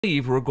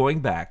believe we're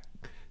going back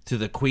to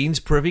the Queen's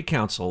Privy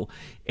Council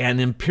and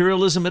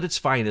imperialism at its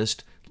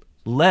finest,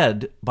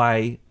 led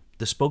by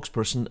the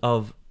spokesperson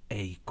of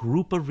a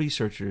group of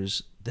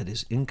researchers that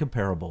is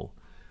incomparable.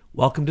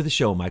 Welcome to the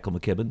show, Michael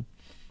McKibben.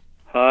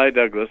 Hi,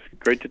 Douglas.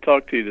 Great to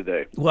talk to you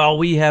today. Well,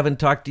 we haven't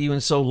talked to you in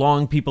so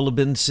long. People have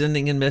been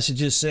sending in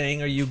messages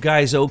saying, are you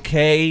guys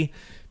okay?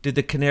 Did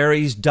the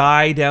canaries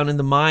die down in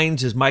the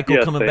mines? Is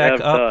Michael coming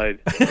back up?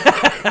 Yes, they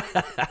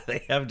have died.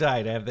 They have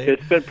died, have they?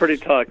 It's been pretty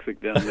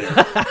toxic down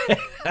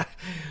there.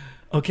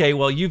 Okay,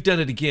 well, you've done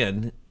it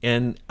again.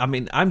 And, I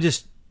mean,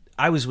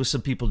 I was with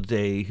some people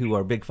today who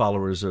are big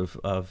followers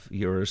of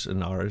yours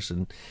and ours,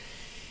 and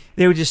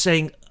they were just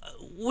saying,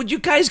 would you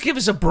guys give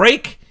us a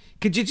break?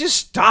 Could you just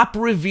stop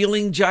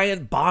revealing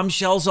giant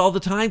bombshells all the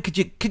time? Could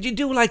you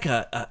do like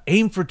a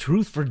aim for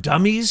truth for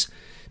dummies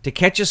to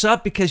catch us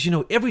up? Because, you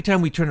know, every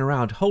time we turn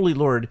around, holy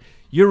Lord,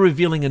 you're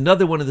revealing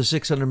another one of the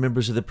 600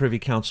 members of the Privy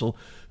Council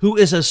who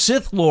is a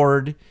Sith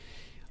Lord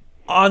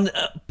on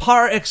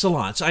par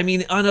excellence. I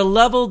mean, on a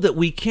level that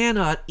we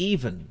cannot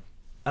even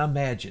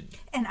imagine.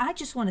 And I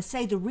just want to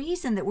say the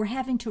reason that we're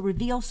having to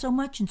reveal so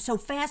much and so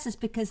fast is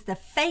because the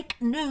fake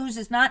news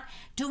is not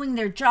doing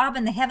their job,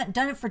 and they haven't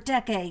done it for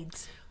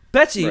decades.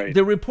 Betsy, right.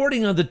 They're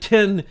reporting on the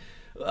 10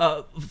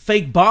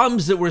 fake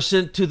bombs that were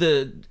sent to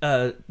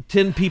the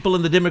 10 people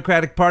in the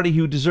Democratic Party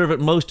who deserve it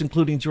most,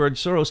 including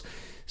George Soros.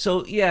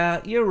 So,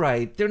 yeah, you're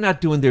right. They're not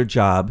doing their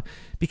job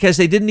because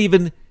they didn't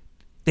even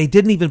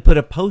put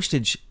a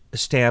postage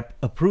stamp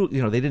approved.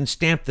 You know, they didn't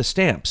stamp the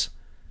stamps.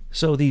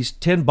 So these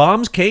 10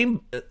 bombs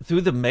came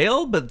through the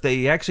mail, but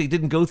they actually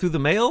didn't go through the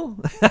mail?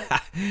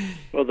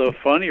 Well, the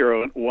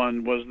funnier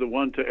one was the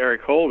one to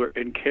Eric Holder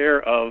in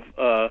care of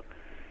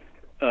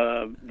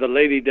the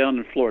lady down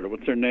in Florida.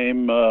 What's her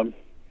name?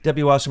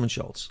 Debbie Wasserman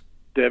Schultz.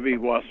 Debbie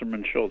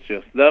Wasserman Schultz,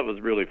 yes. That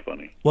was really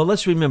funny. Well,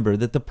 let's remember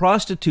that the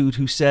prostitute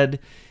who said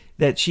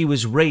that she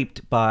was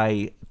raped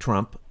by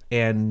Trump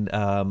and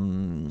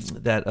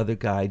that other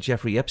guy,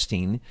 Jeffrey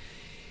Epstein,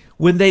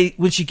 when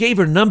she gave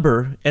her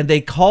number and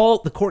the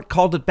court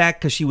called it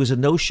back because she was a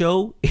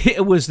no-show,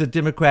 it was the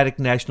Democratic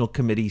National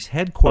Committee's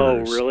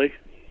headquarters. Oh, really?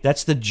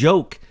 That's the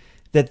joke,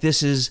 that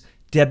this is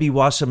Debbie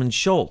Wasserman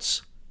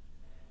Schultz.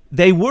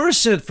 They were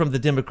sent from the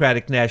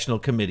Democratic National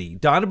Committee.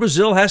 Donna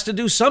Brazile has to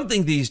do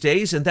something these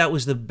days, and that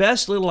was the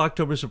best little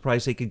October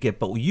surprise they could get.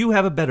 But you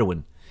have a better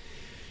one.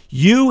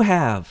 You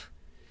have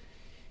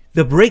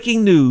the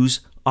breaking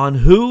news on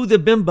who the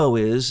bimbo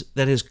is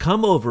that has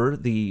come over.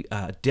 The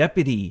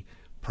ex-deputy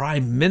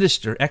prime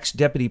minister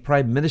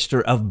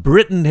of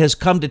Britain has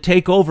come to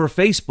take over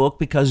Facebook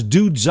because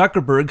dude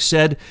Zuckerberg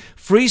said,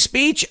 free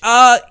speech,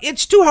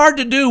 it's too hard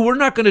to do. We're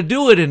not going to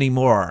do it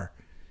anymore.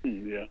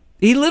 Yeah.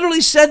 He literally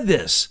said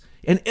this,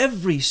 and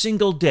every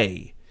single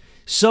day,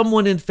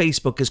 someone in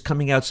Facebook is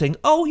coming out saying,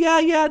 oh,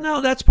 yeah, no,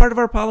 that's part of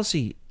our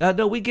policy.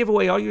 No, we give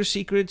away all your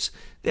secrets.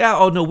 Yeah,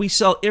 oh, no, we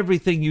sell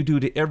everything you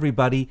do to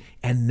everybody.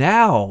 And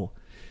now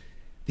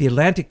the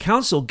Atlantic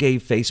Council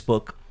gave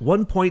Facebook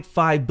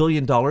 $1.5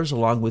 billion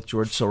along with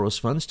George Soros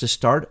funds to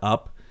start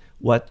up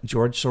what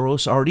George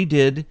Soros already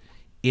did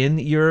in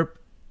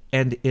Europe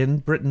and in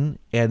Britain,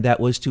 and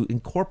that was to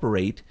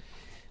incorporate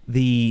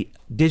the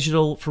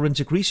Digital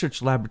Forensic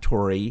Research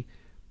Laboratory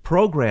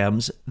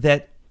programs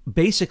that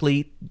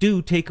basically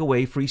do take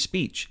away free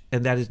speech.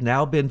 And that has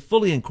now been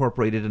fully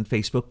incorporated in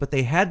Facebook, but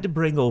they had to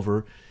bring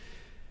over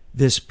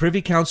this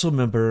Privy Council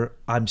member.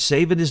 I'm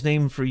saving his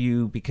name for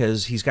you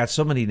because he's got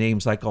so many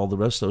names like all the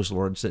rest of those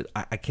lords that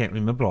I can't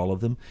remember all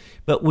of them.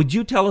 But would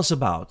you tell us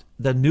about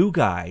the new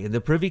guy in the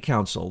Privy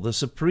Council, the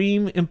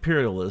supreme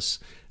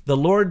imperialist, the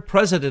Lord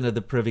President of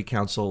the Privy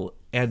Council,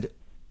 and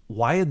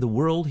why in the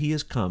world he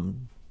has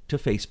come to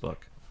Facebook?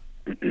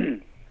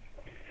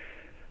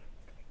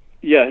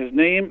 Yeah, his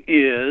name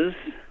is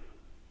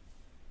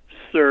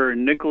Sir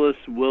Nicholas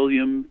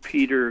William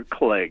Peter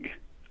Clegg.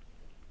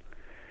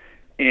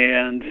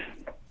 And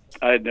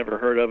I had never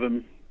heard of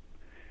him.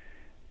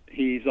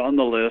 He's on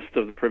the list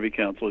of the Privy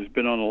Council. He's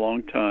been on a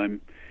long time.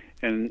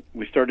 And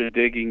we started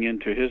digging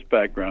into his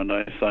background.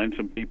 I assigned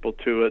some people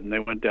to it, and they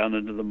went down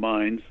into the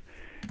mines.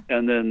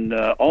 And then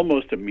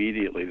almost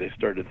immediately they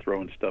started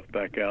throwing stuff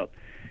back out.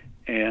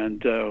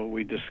 And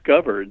we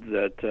discovered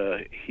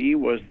that he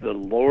was the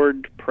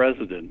Lord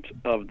President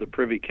of the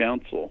Privy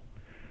Council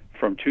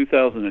from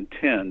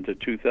 2010 to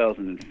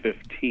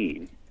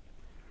 2015,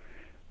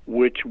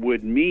 which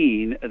would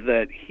mean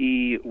that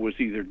he was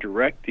either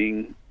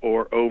directing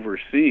or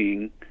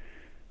overseeing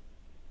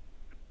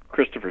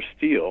Christopher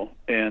Steele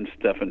and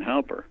Stephen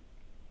Halper.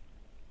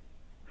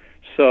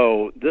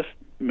 So this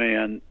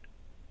man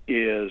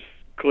is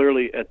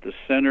clearly at the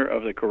center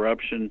of the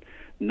corruption,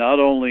 not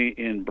only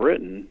in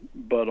Britain,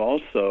 but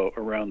also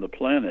around the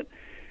planet.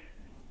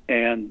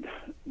 And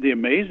the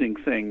amazing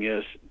thing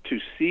is to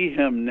see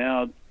him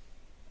now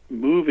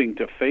moving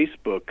to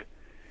Facebook,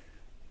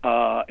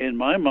 in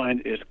my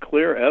mind, is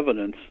clear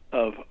evidence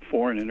of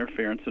foreign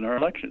interference in our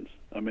elections.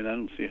 I mean, I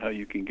don't see how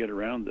you can get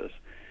around this.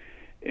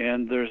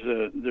 And there's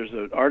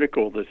an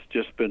article that's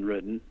just been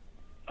written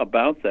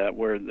about that,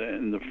 where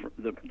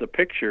the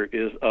picture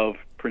is of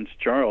Prince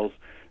Charles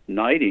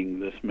knighting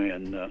this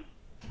man,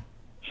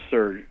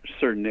 Sir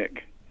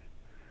Nick.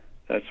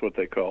 That's what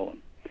they call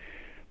him.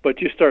 But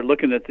you start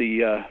looking at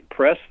the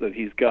press that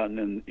he's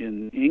gotten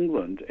in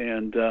England,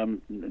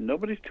 and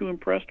nobody's too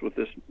impressed with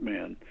this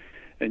man.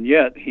 And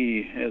yet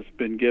he has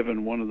been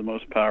given one of the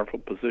most powerful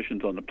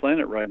positions on the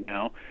planet right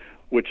now,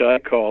 which I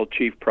call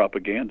chief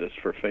propagandist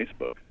for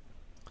Facebook.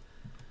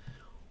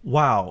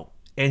 Wow.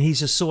 And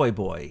he's a soy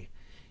boy.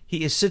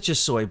 He is such a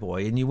soy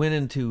boy. And you went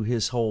into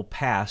his whole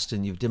past,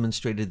 and you've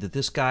demonstrated that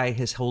this guy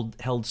has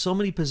held so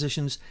many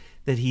positions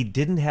that he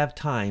didn't have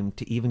time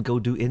to even go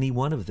do any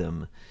one of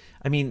them.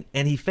 I mean,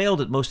 and he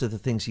failed at most of the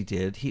things he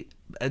did.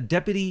 A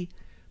deputy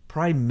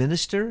prime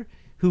minister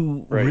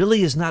who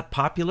really is not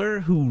popular,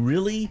 who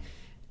really...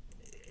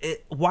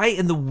 Why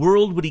in the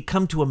world would he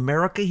come to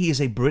America? He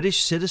is a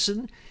British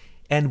citizen,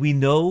 and we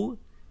know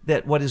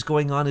that what is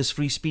going on is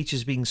free speech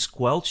is being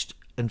squelched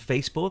in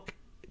Facebook,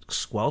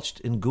 squelched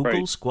in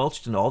Google,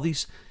 squelched in all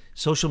these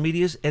social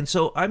medias. And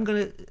so I'm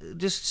going to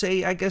just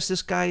say, I guess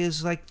this guy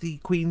is like the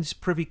Queen's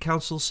Privy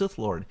Council Sith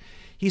Lord.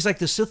 He's like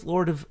the Sith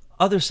Lord of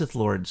other Sith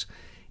Lords.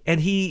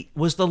 And he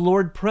was the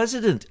Lord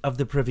President of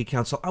the Privy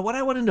Council. What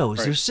I want to know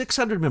is there's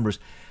 600 members.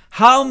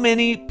 How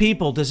many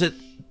people does it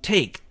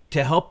take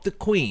to help the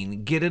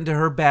Queen get into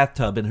her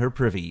bathtub in her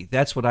privy?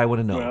 That's what I want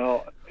to know.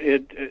 Well,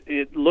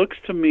 it looks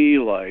to me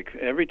like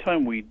every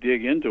time we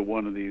dig into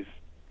one of these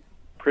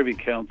Privy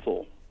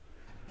Council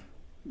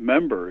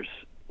members,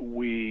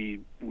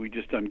 we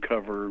just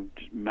uncover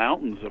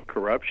mountains of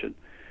corruption.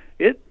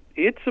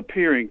 It's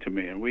appearing to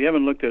me, and we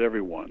haven't looked at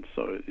every one,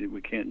 so we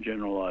can't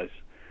generalize,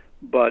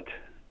 but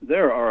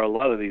there are a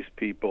lot of these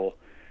people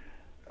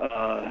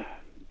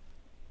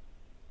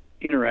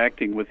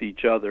interacting with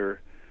each other,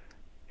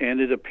 and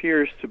it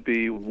appears to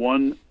be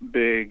one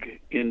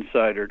big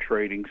insider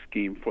trading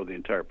scheme for the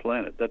entire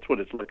planet. That's what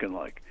it's looking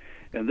like.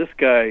 And this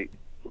guy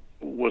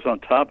was on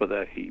top of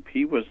that heap.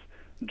 He was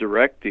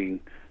directing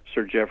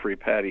Sir Geoffrey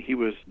Patty. He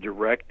was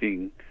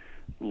directing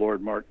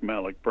Lord Mark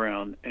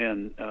Malloch-Brown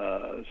and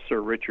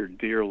Sir Richard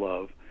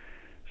Dearlove.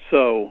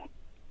 So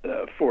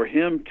for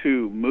him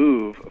to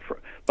move,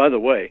 by the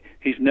way,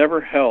 he's never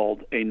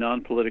held a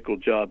non-political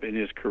job in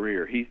his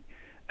career.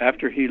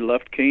 After he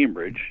left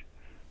Cambridge,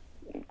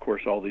 of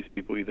course, all these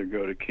people either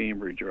go to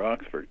Cambridge or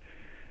Oxford.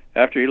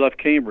 After he left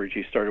Cambridge,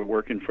 he started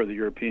working for the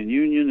European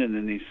Union, and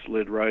then he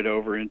slid right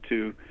over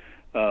into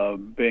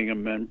being a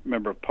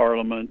member of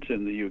Parliament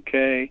in the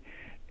UK,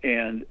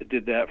 and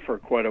did that for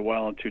quite a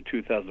while until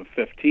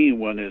 2015,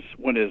 when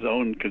his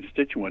own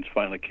constituents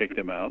finally kicked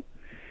him out.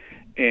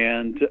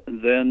 And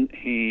then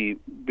he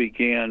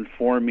began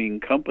forming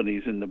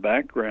companies in the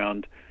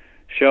background,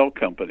 shell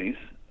companies,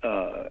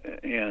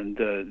 and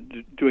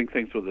doing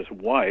things with his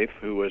wife,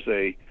 who was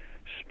a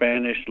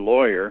Spanish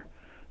lawyer,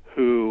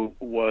 who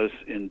was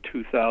in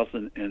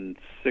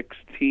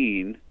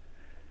 2016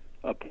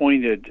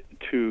 appointed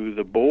to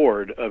the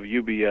board of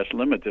UBS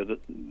Limited,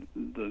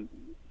 the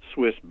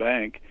Swiss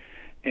bank,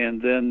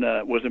 and then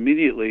was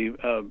immediately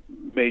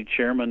made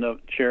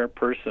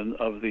chairperson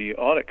of the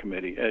audit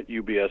committee at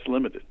UBS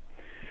Limited.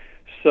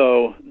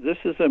 So this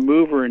is a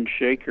mover and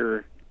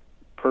shaker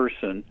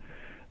person.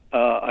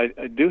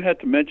 I do have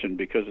to mention,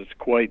 because it's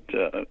quite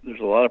there's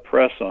a lot of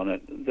press on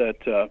it,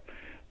 that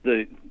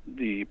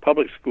the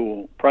private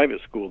school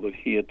that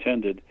he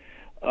attended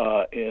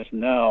is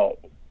now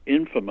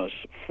infamous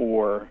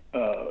for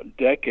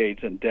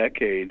decades and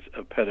decades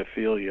of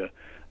pedophilia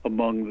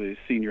among the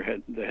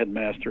the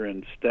headmaster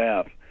and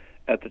staff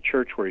at the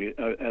church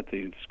at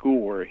the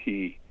school where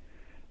he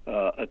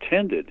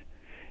attended.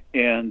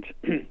 And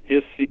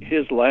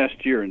his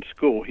last year in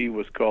school, he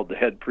was called the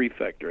head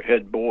prefect, or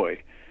head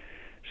boy.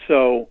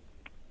 So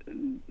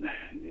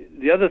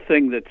the other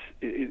thing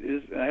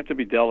is, I have to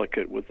be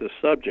delicate with this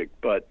subject,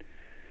 but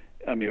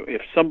I mean,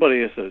 if somebody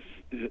is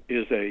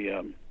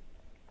a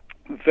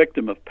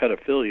victim of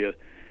pedophilia,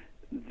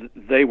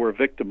 they were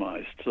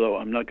victimized. So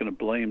I'm not going to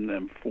blame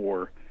them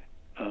for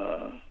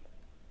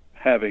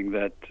having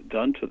that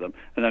done to them.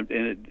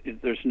 And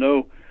there's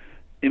no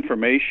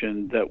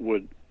information that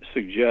would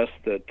suggest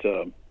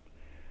that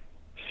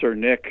Sir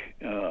Nick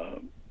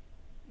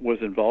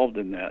was involved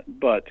in that.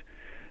 But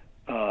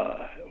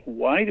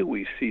why do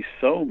we see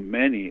so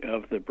many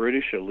of the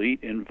British elite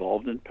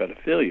involved in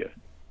pedophilia?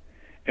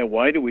 And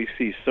why do we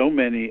see so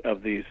many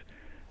of these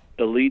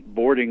elite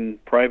boarding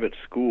private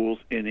schools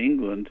in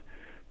England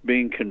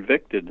being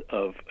convicted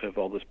of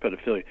all this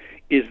pedophilia?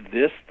 Is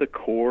this the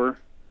core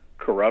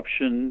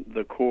corruption,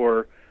 the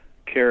core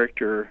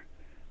character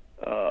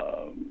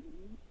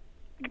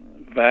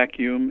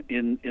vacuum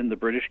in the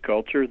British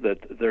culture that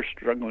they're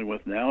struggling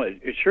with now?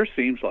 It sure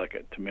seems like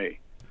it to me.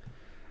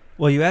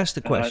 Well, you asked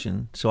the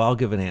question, so I'll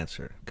give an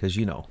answer, because,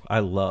 I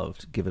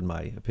loved giving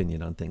my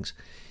opinion on things.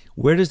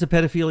 Where does the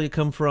pedophilia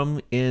come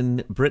from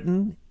in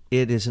Britain?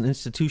 It is an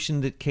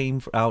institution that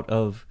came out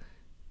of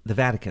the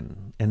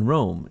Vatican and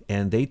Rome,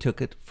 and they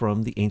took it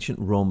from the ancient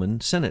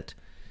Roman Senate.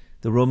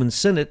 The Roman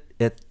Senate,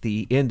 at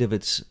the end of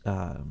its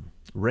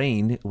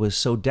reign, was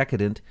so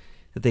decadent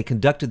that they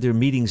conducted their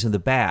meetings in the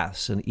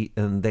baths,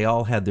 and they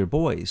all had their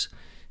boys.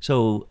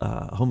 So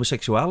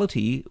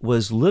homosexuality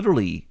was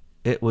literally,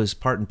 it was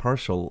part and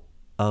parcel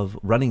of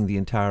running the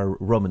entire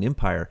Roman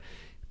Empire.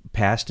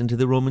 Passed into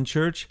the Roman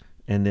Church,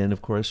 and then,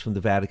 of course, from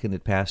the Vatican,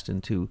 it passed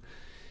into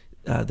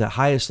the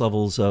highest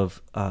levels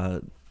of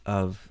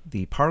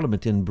the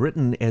Parliament in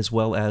Britain, as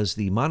well as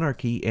the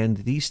monarchy. And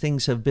these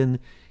things have been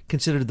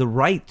considered the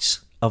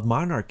rights of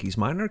monarchies.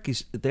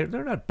 Monarchies, they're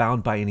not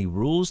bound by any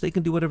rules. They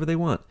can do whatever they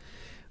want.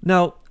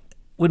 Now,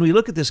 when we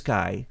look at this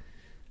guy,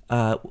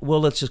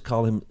 well, let's just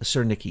call him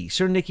Sir Nicky.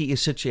 Sir Nicky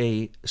is such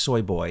a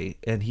soy boy,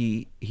 and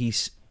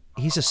he's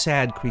a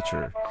sad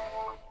creature.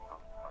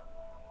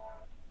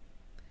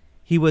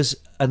 He was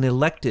an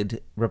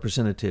elected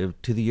representative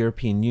to the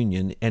European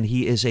Union, and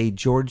he is a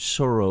George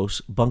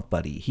Soros bunk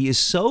buddy. He is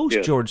so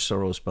George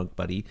Soros bunk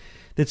buddy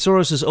that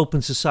Soros's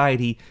Open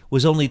Society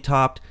was only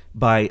topped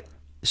by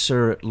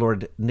Sir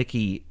Lord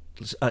Nicky,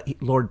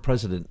 Lord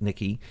President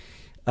Nicky,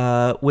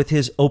 with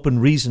his Open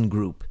Reason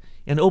group.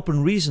 And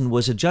Open Reason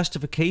was a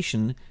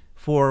justification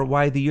for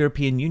why the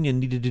European Union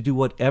needed to do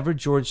whatever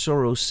George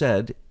Soros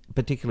said,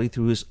 particularly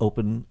through his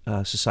Open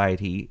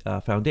Society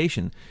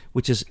Foundation,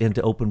 which is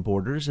into open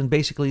borders, and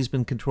basically has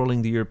been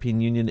controlling the European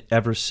Union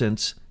ever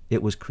since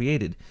it was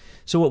created.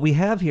 So what we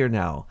have here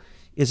now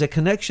is a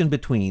connection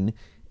between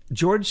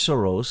George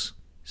Soros,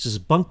 his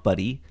bunk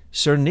buddy,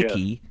 Sir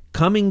Nicky,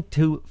 coming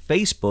to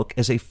Facebook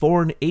as a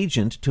foreign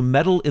agent to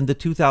meddle in the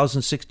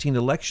 2016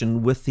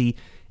 election with the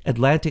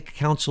Atlantic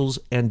Council's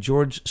and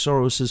George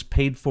Soros's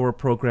paid-for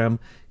program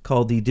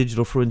called the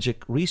Digital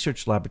Forensic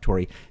Research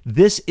Laboratory.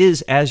 This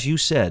is, as you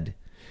said,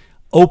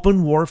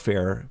 open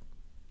warfare,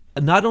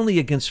 not only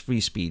against free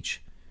speech,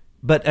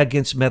 but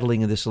against meddling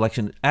in this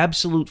election.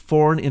 Absolute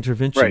foreign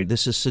intervention. Right.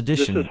 This is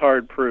sedition. This is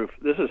hard proof.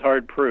 This is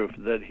hard proof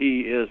that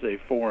he is a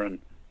foreign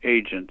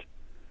agent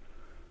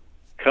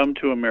come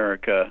to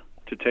America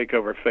to take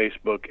over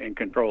Facebook and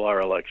control our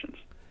elections.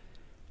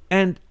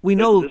 And we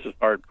know this is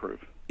hard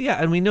proof. Yeah,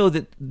 and we know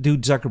that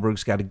dude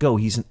Zuckerberg's got to go.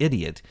 He's an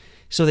idiot.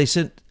 So they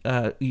sent,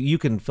 you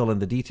can fill in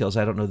the details.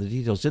 I don't know the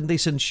details. Didn't they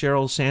send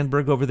Sheryl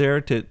Sandberg over there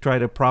to try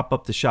to prop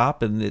up the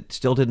shop, and it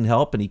still didn't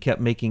help, and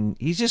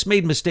he's just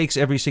made mistakes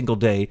every single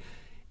day,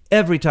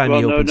 every time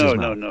he opens his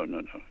mouth. No.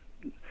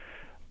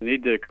 I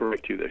need to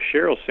correct you there.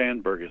 Sheryl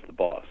Sandberg is the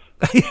boss.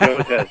 So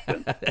it has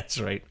been. That's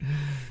right.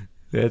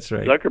 That's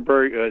right.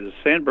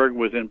 Sandberg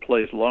was in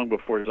place long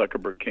before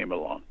Zuckerberg came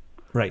along.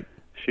 Right.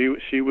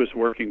 She was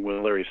working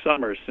with Larry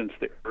Summers since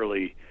the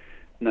early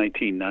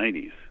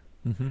 1990s,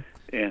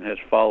 and has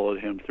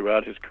followed him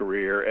throughout his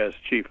career as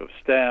chief of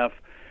staff,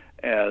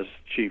 as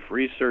chief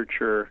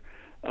researcher,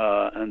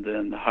 and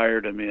then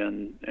hired him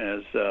in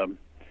as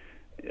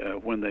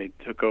when they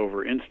took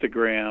over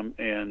Instagram,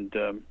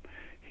 and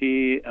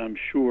he, I'm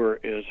sure,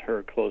 is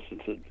her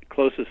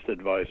closest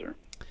advisor.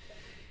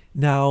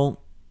 Now,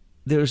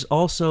 there's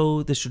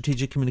also the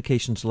Strategic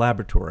Communications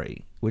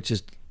Laboratory, which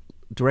is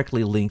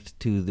directly linked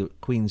to the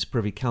Queen's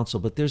Privy Council,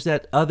 but there's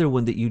that other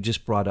one that you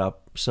just brought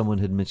up. Someone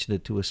had mentioned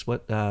it to us,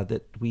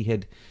 that we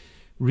had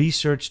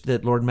researched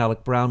that Lord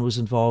Malloch-Brown was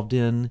involved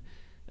in.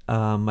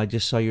 I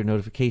just saw your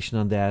notification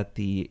on that.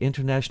 The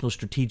International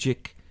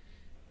Strategic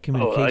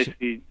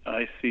Communication...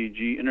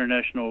 ICG,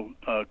 International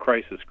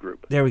Crisis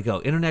Group. There we go,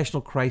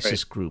 International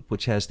Crisis Group,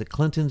 which has the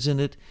Clintons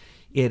in it.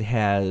 It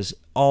has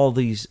all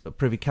these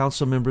Privy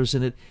Council members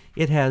in it.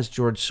 It has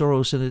George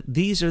Soros in it.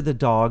 These are the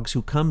dogs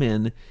who come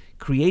in,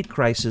 create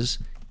crisis,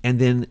 and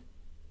then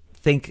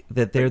think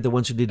that they're the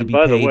ones who need to be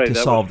paid to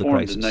solve the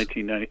crisis.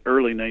 In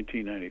early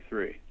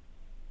 1993,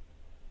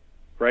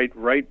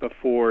 right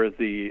before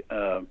they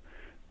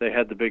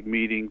had the big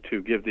meeting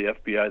to give the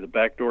FBI the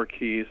backdoor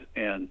keys,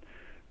 and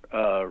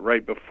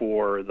right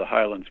before the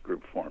Highlands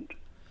Group formed.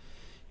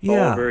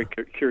 All very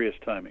curious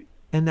timing.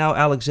 And now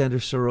Alexander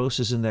Soros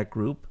is in that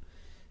group.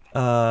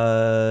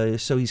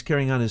 So he's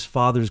carrying on his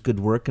father's good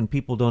work, and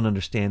people don't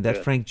understand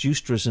that. Frank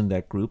Justra's in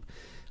that group.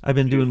 I've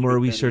been doing more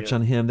research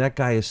on him. That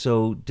guy is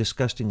so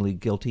disgustingly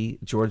guilty.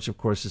 George, of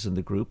course, is in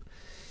the group.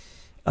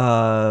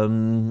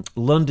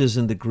 Lund is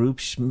in the group.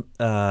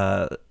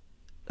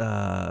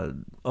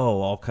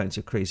 All kinds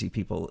of crazy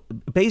people.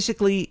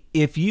 Basically,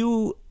 if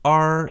you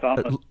are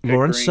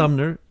Lawrence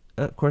Sumner,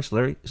 of course,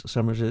 Larry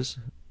Summers is.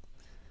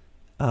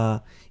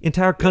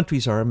 Entire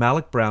countries are.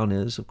 Malloch-Brown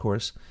is, of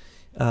course.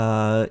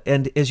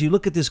 And as you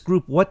look at this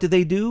group, what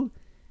do?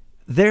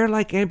 They're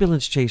like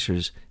ambulance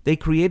chasers. They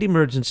create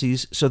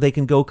emergencies so they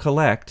can go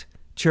collect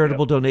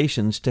charitable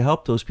donations to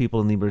help those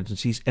people in the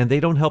emergencies, and they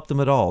don't help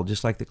them at all,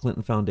 just like the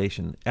Clinton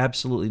Foundation.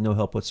 Absolutely no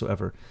help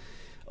whatsoever.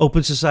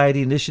 Open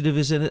Society Initiative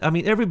is in it. I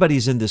mean,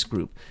 everybody's in this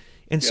group.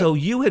 And so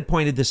you had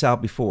pointed this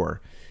out before,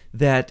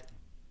 that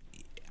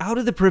out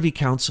of the Privy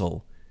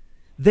Council,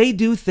 they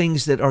do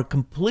things that are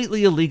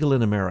completely illegal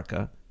in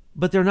America,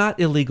 but they're not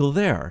illegal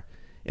there.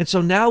 And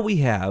so now we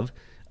have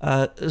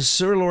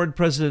Sir Lord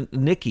President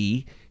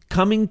Nicky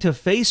coming to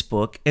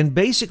Facebook and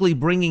basically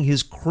bringing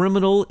his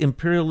criminal,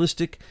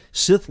 imperialistic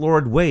Sith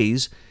Lord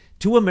ways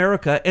to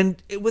America,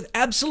 and with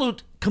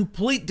absolute,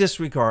 complete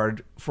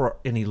disregard for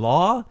any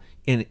law,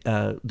 in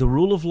the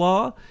rule of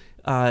law,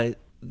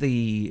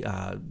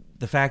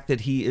 the fact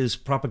that he is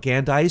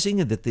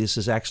propagandizing and that this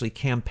is actually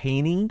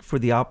campaigning for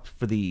the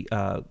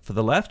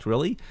left,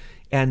 really,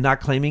 and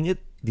not claiming it.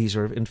 These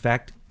are, in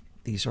fact,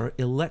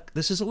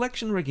 this is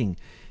election rigging.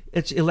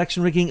 It's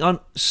election rigging on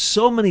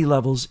so many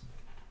levels.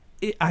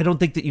 I don't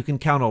think that you can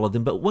count all of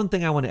them. But one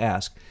thing I want to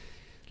ask,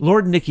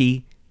 Lord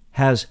Nicky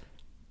has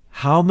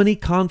how many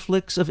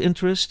conflicts of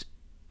interest?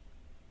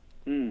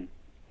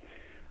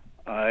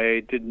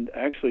 I didn't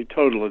actually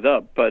total it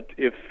up, but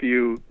if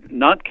you,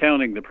 not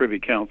counting the Privy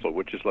Council,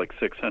 which is like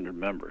 600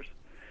 members,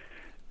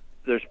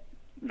 there's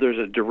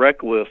a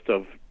direct list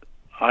of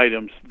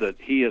items that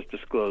he has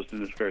disclosed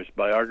in his various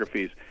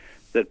biographies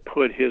that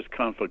put his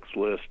conflicts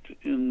list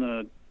in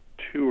the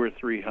 200 or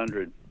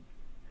 300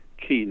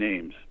 key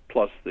names,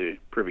 plus the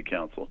Privy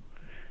Council.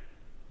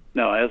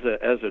 Now, as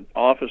an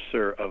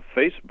officer of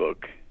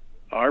Facebook,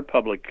 our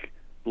public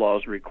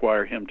laws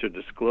require him to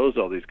disclose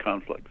all these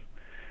conflicts.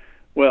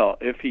 Well,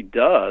 if he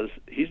does,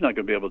 he's not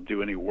going to be able to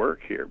do any work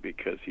here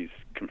because he's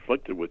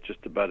conflicted with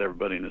just about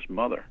everybody and his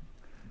mother.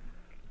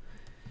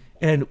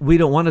 And we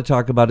don't want to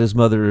talk about his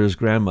mother or his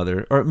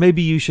grandmother, or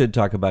maybe you should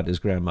talk about his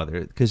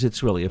grandmother because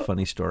it's really a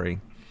funny story.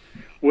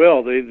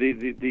 Well,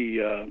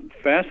 the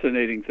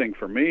fascinating thing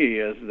for me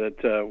is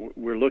that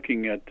we're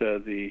looking at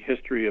the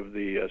history of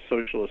the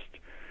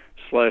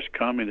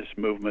socialist/communist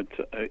movement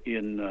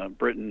in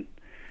Britain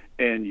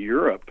and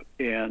Europe,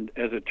 and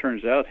as it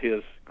turns out,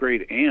 his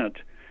great aunt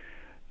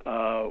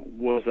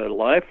was a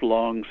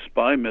lifelong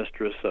spy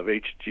mistress of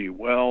H.G.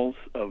 Wells,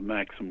 of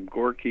Maxim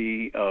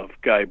Gorky, of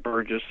Guy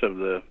Burgess, of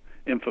the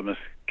infamous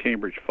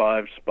Cambridge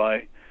 5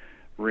 spy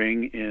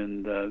ring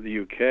in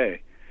the UK.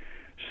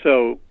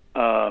 So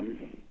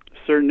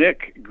Sir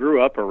Nick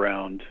grew up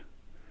around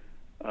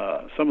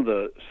some of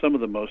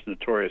the most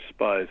notorious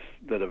spies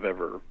that have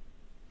ever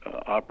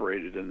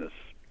operated in this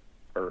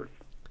earth.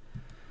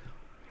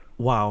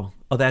 Wow.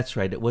 Oh, that's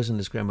right. It wasn't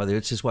his grandmother.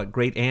 It's his what?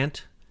 Great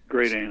aunt.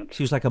 Great aunt.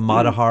 She was like a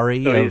Mata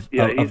Hari of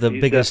the he's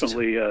biggest.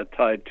 Definitely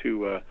tied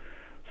to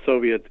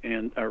Soviet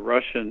and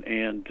Russian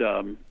and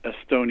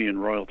Estonian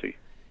royalty.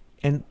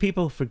 And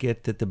people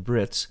forget that the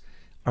Brits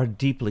are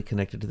deeply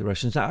connected to the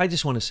Russians. Now, I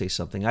just want to say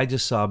something. I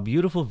just saw a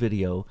beautiful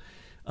video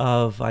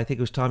of, I think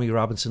it was Tommy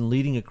Robinson,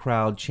 leading a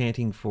crowd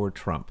chanting for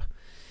Trump.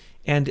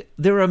 And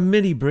there are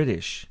many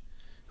British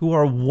who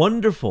are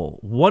wonderful,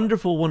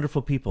 wonderful,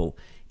 wonderful people.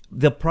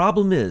 The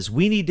problem is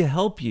we need to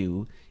help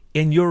you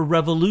in your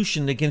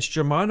revolution against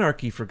your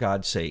monarchy, for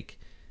God's sake.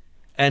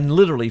 And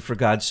literally for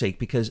God's sake,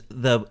 because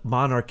the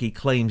monarchy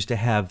claims to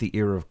have the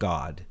ear of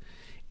God,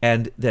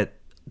 and that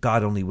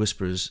God only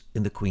whispers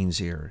in the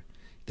Queen's ear.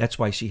 That's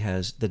why she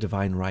has the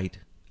divine right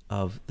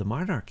of the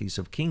monarchies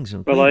of kings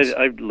and queens.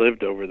 Well, I've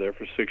lived over there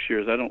for 6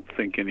 years. I don't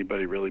think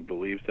anybody really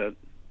believes that.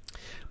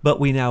 But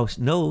we now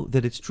know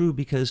that it's true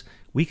because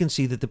we can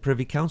see that the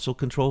Privy Council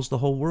controls the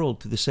whole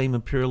world through the same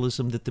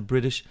imperialism that the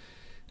British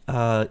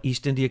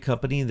East India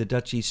Company and the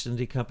Dutch East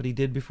India Company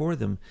did before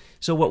them.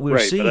 So what we're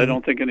seeing... Right, but I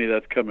don't think any of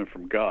that's coming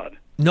from God.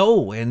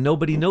 No, and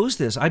nobody knows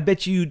this. I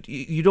bet you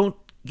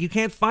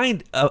can't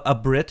find a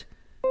Brit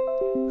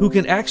who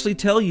can actually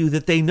tell you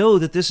that they know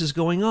that this is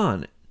going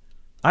on.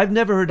 I've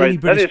never heard any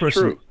British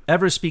person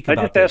ever speak about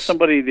this. I just asked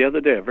somebody the other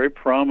day, a very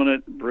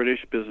prominent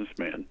British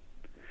businessman,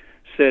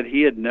 said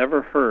he had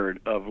never heard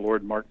of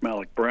Lord Mark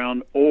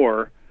Malloch-Brown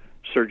or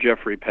Sir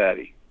Geoffrey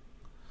Patty.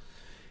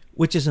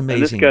 Which is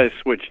amazing. And this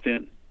guy switched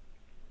in.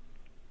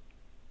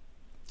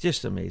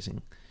 Just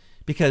amazing.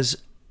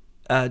 Because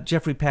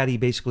Geoffrey Patty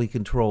basically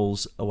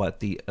controls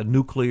the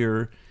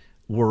nuclear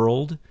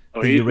world,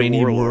 the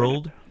uranium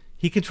world.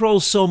 He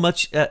controls so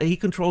much. He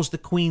controls the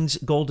Queen's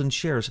golden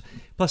shares.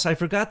 Plus, I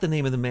forgot the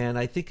name of the man.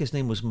 I think his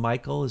name was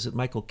Michael. Is it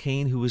Michael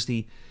Caine, who was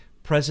the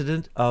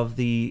president of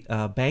the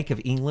Bank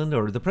of England,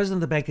 or the president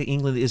of the Bank of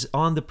England is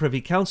on the Privy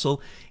Council,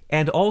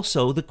 and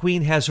also the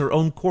Queen has her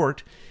own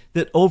court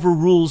that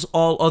overrules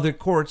all other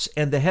courts,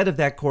 and the head of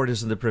that court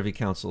is in the Privy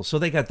Council. So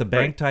they got the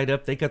bank tied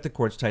up, they got the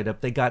courts tied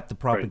up, they got the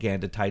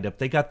propaganda tied up,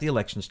 they got the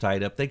elections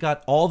tied up, they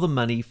got all the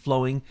money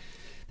flowing,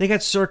 they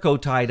got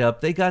Serco tied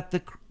up, they got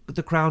the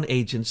Crown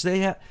agents.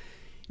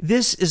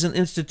 This is an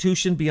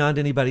institution beyond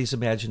anybody's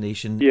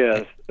imagination.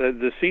 Yes,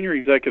 the senior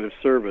executive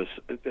service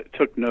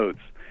took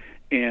notes,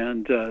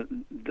 and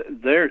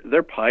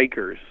they're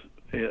pikers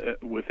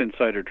with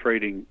insider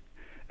trading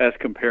as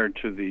compared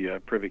to the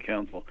Privy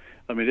Council.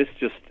 I mean, it's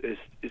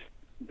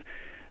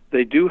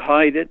they do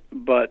hide it,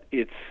 but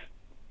it's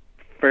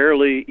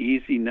fairly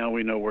easy now.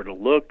 We know where to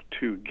look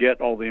to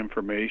get all the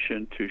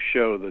information to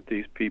show that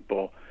these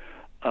people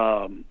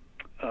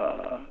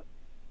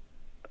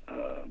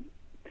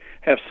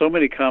have so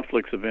many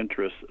conflicts of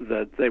interest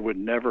that they would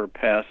never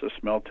pass a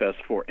smell test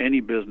for any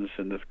business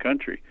in this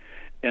country.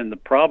 And the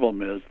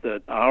problem is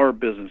that our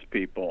business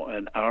people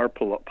and our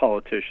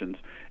politicians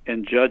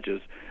and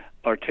judges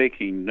are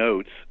taking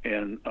notes,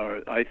 and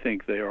I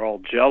think they are all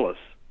jealous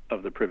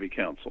of the Privy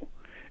Council.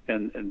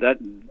 And that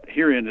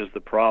herein is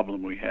the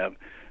problem we have,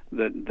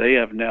 that they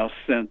have now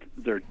sent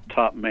their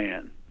top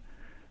man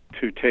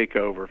to take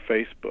over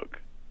Facebook.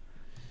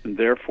 and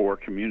therefore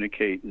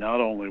communicate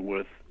not only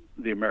with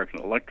the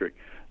American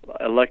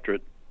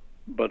electorate,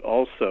 but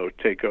also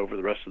take over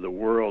the rest of the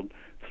world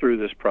through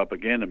this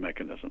propaganda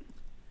mechanism.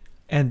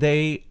 And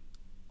they,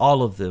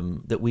 all of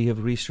them that we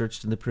have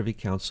researched in the Privy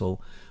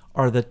Council,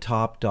 are the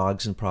top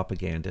dogs in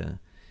propaganda.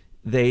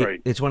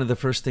 Right. It's one of the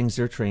first things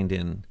they're trained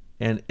in.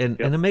 And Yep.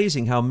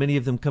 amazing how many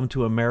of them come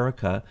to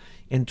America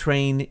and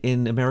train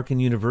in American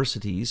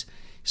universities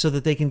so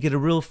that they can get a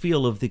real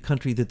feel of the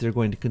country that they're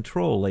going to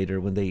control later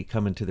when they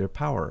come into their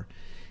power.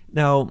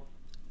 Now,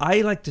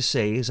 I like to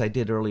say, as I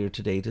did earlier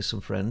today to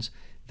some friends,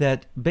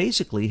 that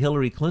basically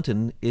Hillary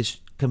Clinton is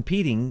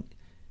competing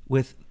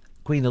with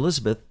Queen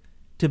Elizabeth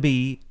to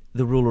be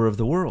the ruler of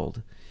the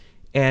world.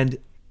 And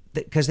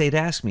because they'd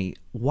asked me,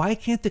 why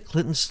can't the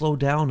Clintons slow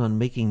down on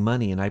making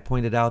money? And I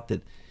pointed out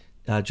that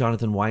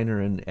Jonathan Weiner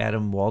and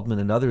Adam Waldman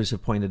and others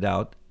have pointed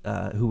out,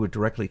 who were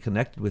directly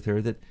connected with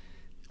her, that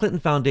Clinton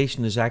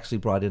Foundation has actually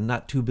brought in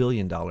not $2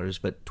 billion,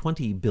 but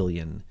 $20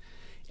 billion.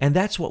 And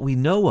that's what we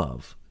know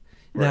of.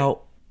 Right.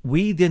 Now,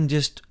 we didn't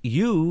just,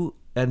 you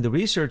and the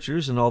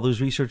researchers and all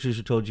those researchers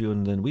who told you,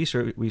 and then we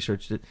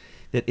researched it,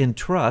 that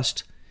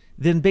Entrust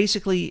then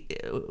basically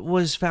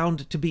was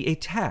found to be a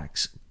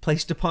tax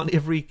placed upon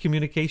every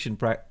communication,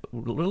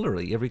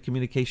 literally every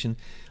communication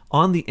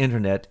on the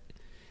internet.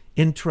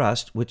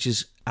 Entrust, which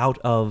is out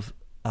of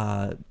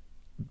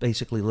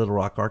basically Little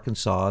Rock,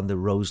 Arkansas, and the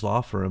Rose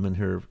Law Firm and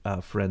her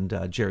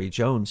friend Jerry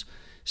Jones,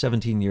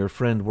 17-year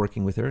friend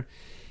working with her.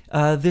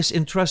 This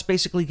Entrust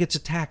basically gets a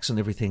tax on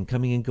everything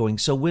coming and going.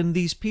 So when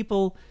these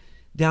people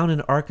down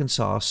in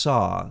Arkansas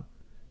saw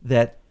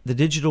that the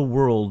digital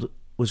world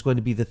was going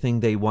to be the thing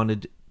they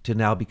wanted to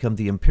now become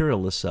the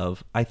imperialists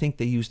of, I think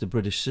they used the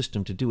British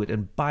system to do it.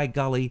 And by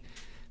golly,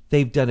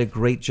 they've done a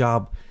great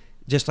job.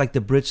 Just like the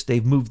Brits,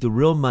 they've moved the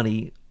real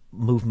money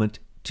movement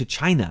to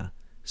China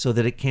so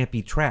that it can't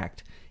be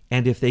tracked.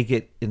 And if they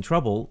get in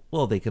trouble,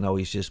 well, they can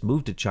always just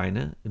move to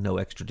China, no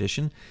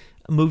extradition,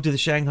 move to the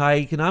Shanghai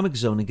Economic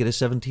Zone and get a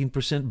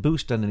 17%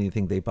 boost on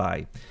anything they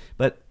buy.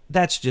 But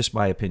that's just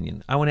my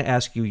opinion. I want to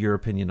ask you your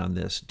opinion on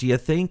this. Do you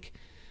think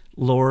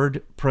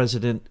Lord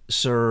President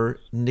Sir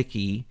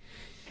Nicky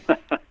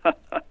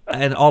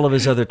and all of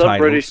his other Some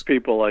titles... British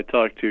people I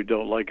talk to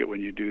don't like it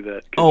when you do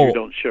that because you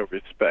don't show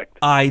respect.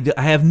 I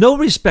have no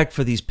respect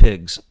for these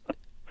pigs.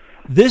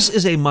 This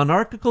is a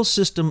monarchical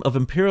system of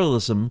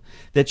imperialism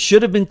that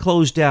should have been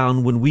closed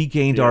down when we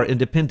gained our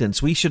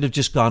independence. We should have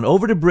just gone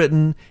over to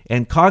Britain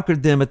and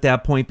conquered them at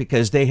that point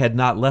because they had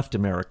not left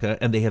America,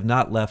 and they have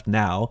not left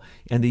now,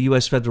 and the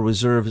U.S. Federal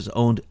Reserve is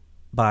owned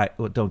by...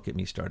 Well, don't get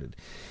me started.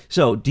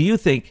 So do you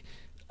think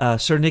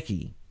Sir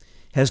Nicky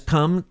has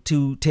come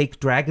to take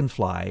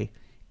Dragonfly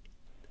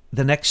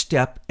the next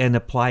step and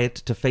apply it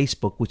to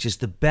Facebook, which is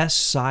the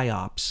best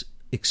PSYOPs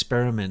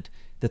experiment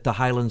that the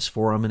Highlands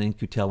Forum and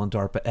In-Q-Tel and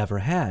DARPA ever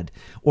had?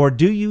 Or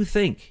do you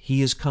think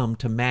he has come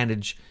to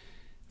manage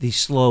the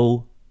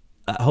slow,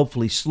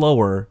 hopefully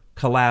slower,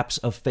 collapse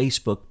of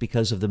Facebook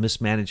because of the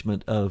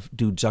mismanagement of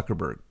dude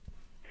Zuckerberg?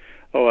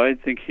 Oh, I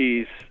think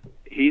he's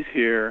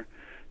here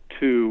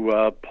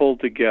to pull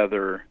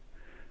together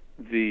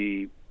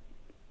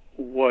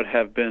what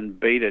have been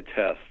beta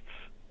tests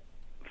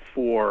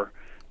for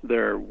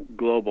their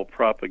global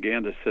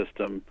propaganda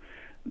system,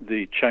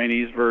 the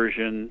Chinese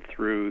version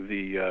through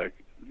the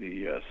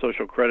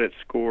social credit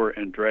score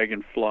and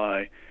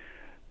Dragonfly,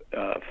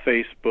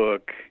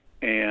 Facebook,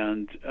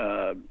 and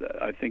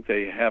I think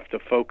they have to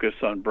focus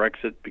on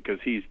Brexit because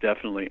he's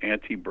definitely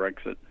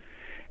anti-Brexit.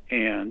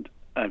 And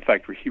in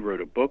fact, he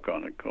wrote a book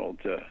on it called,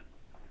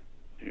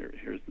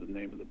 here's the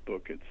name of the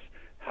book, it's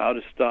How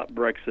to Stop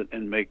Brexit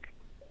and Make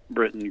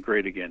Britain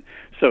Great Again.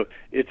 So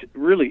it's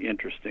really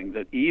interesting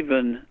that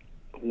even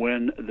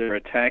when they're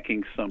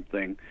attacking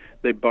something,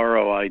 they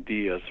borrow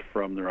ideas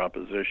from their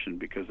opposition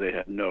because they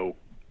have no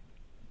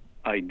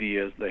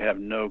ideas, they have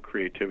no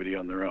creativity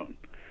on their own,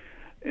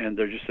 and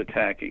they're just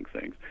attacking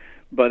things.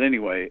 But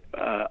anyway,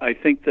 I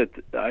think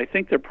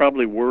they're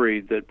probably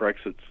worried that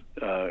Brexit's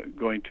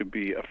going to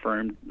be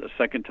affirmed a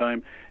second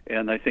time,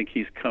 and I think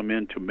he's come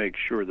in to make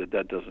sure that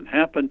that doesn't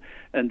happen.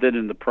 And then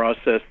in the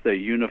process, they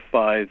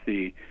unify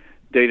the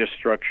data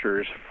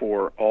structures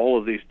for all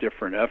of these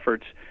different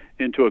efforts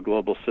into a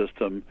global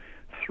system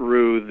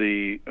through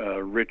the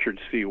Richard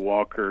C.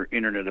 Walker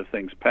Internet of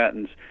Things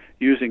patents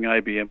using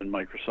IBM and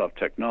Microsoft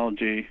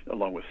technology,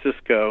 along with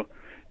Cisco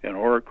and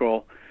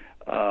Oracle,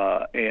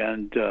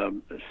 and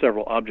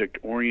several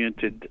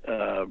object-oriented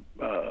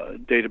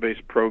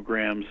database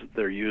programs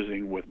they're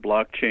using with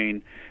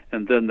blockchain,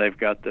 and then they've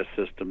got the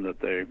system that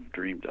they've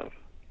dreamed of.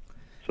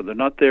 So they're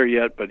not there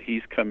yet, but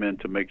he's come in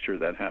to make sure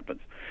that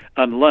happens,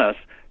 unless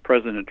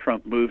President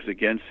Trump moves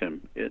against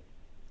him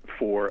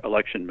for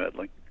election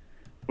meddling,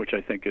 which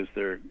I think is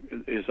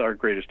our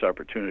greatest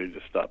opportunity to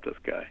stop this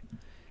guy.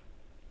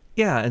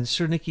 Yeah, and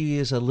Sir Nicky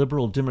is a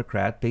liberal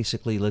Democrat,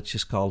 basically let's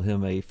just call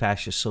him a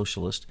fascist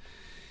socialist,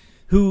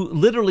 who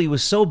literally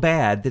was so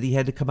bad that he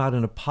had to come out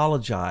and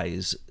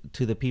apologize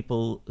to the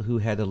people who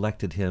had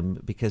elected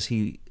him because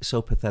he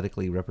so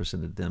pathetically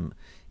represented them.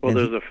 Well,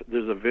 And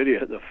there's a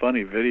video, a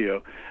funny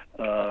video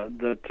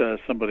that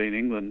somebody in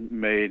England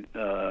made.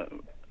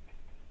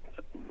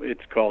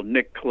 It's called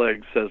 "Nick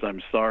Clegg Says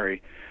I'm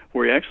Sorry,"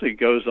 where he actually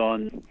goes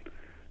on.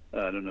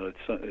 I don't know.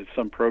 It's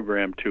some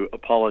program to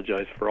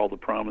apologize for all the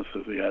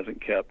promises he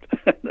hasn't kept.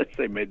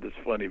 They made this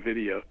funny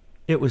video.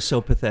 It was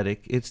so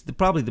pathetic. It's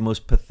probably the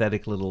most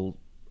pathetic little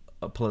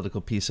political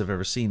piece I've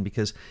ever seen,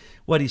 because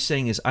what he's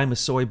saying is, I'm a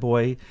soy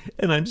boy,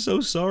 and I'm so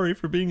sorry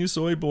for being a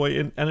soy boy,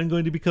 and I'm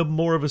going to become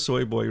more of a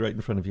soy boy right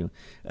in front of you.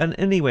 And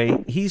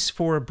anyway, he's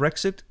for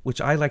Brexit, which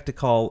I like to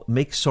call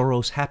make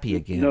Soros happy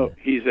again. No,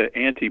 he's an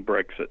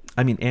anti-Brexit.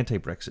 I mean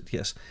anti-Brexit,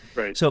 yes.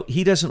 Right. So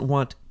he doesn't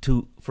want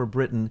for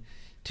Britain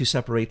to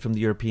separate from the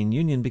European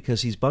Union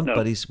because he's bunk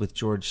buddies with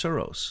George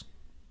Soros.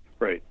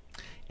 Right.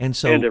 And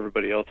so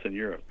everybody else in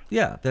Europe.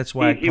 Yeah, that's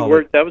why he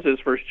worked. That was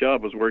his first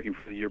job, was working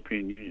for the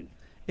European Union.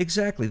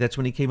 Exactly. That's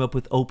when he came up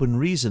with open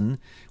reason,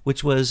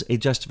 which was a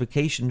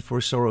justification for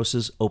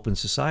Soros's open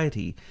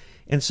society.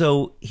 And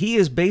so he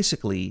is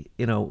basically,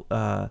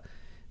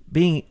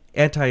 being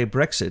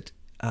anti-Brexit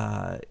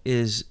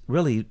is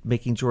really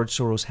making George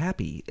Soros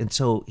happy. And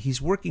so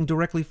he's working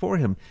directly for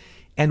him.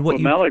 And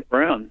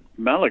Malloch-Brown,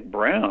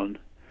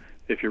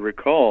 if you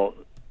recall,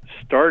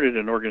 started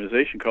an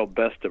organization called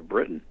Best of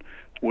Britain,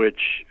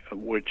 which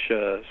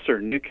Sir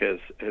Nick has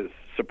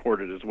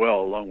supported as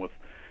well, along with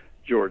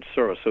George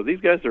Soros. So these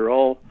guys are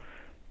all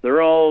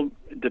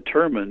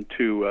determined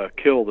to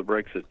kill the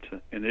Brexit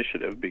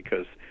initiative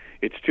because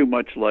it's too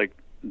much like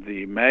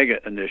the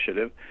MAGA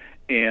initiative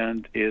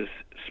and is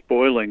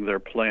spoiling their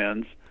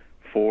plans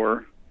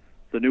for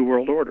the New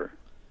World Order.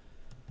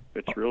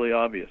 It's really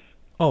obvious.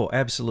 Oh,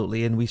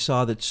 absolutely. And we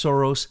saw that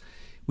Soros,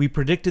 we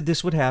predicted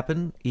this would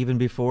happen even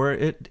before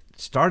it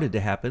started to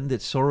happen,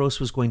 that Soros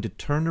was going to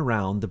turn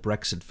around the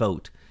Brexit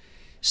vote,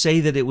 say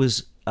that it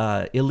was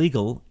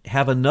illegal,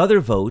 have another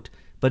vote,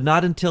 but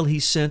not until he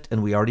sent,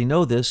 and we already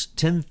know this,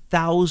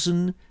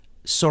 10,000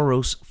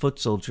 Soros foot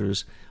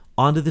soldiers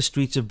onto the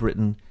streets of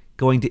Britain,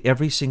 going to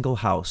every single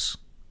house,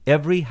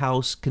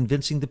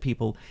 convincing the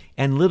people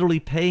and literally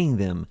paying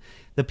them.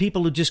 The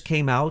people who just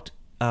came out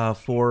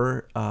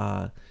for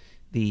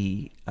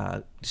the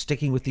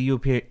sticking with the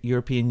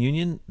European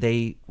Union,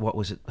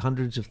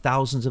 hundreds of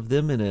thousands of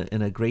them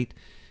in a great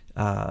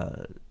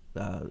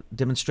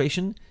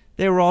demonstration,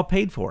 they were all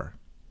paid for.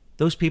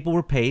 Those people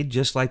were paid,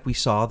 just like we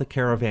saw the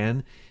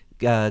caravan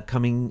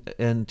coming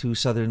into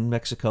southern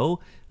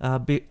Mexico.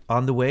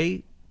 On the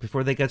way,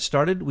 before they got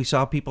started, we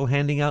saw people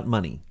handing out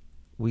money.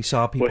 We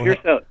saw people.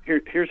 Well,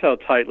 here's how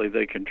tightly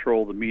they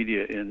control the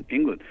media in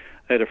England.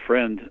 I had a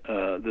friend,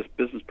 this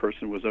business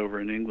person was over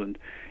in England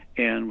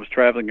and was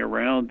traveling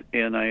around,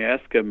 and I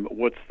asked him,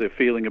 what's the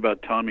feeling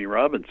about Tommy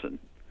Robinson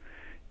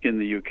in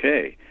the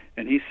UK?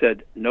 And he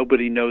said,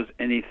 nobody knows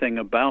anything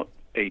about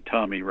a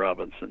Tommy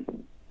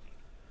Robinson.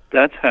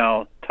 That's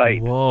how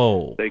tight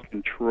they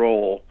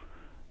control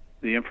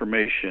the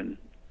information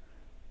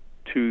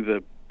to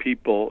the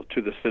people,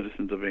 to the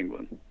citizens of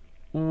England.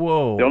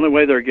 Whoa. The only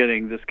way they're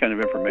getting this kind of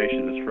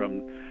information is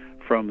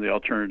from the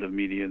alternative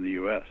media in the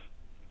U.S.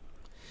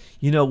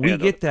 We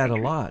get that a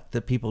lot,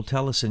 that people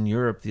tell us in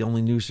Europe the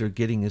only news they're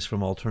getting is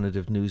from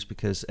alternative news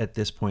because at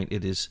this point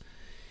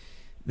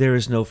there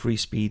is no free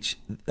speech.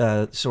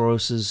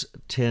 Soros's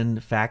 10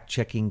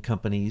 fact-checking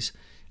companies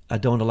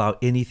don't allow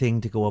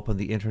anything to go up on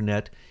the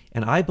internet.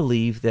 And I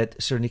believe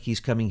that Sir Nicky's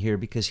coming here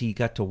because he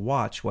got to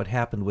watch what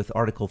happened with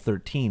Article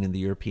 13 in the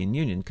European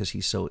Union because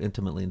he's so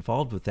intimately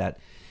involved with that.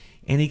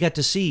 And he got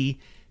to see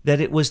that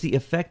it was the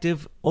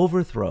effective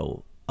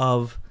overthrow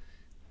of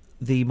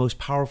the most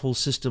powerful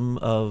system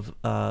of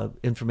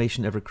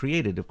information ever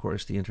created, of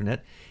course, the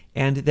internet,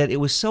 and that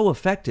it was so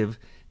effective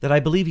that I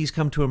believe he's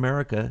come to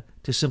America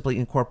to simply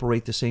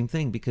incorporate the same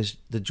thing because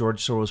the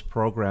George Soros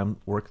program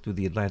worked through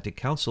the Atlantic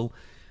Council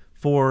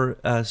for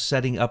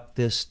setting up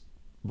this,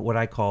 what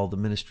I call the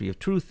Ministry of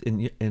Truth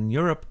in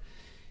Europe,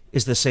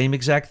 is the same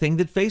exact thing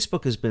that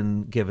Facebook has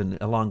been given,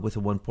 along with a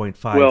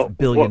 $1.5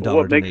 billion donation.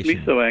 What makes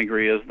me so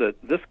angry is that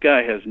this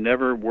guy has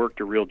never worked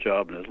a real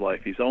job in his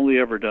life. He's only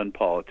ever done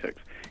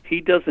politics. He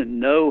doesn't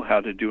know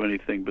how to do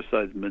anything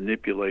besides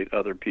manipulate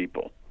other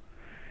people.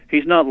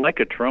 He's not like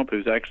a Trump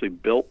who's actually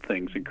built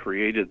things and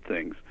created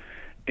things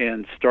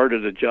and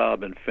started a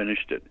job and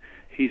finished it.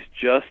 He's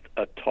just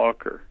a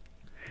talker.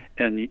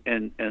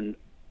 And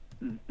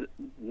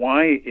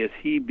why is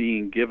he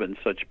being given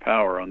such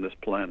power on this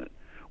planet?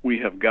 We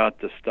have got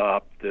to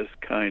stop this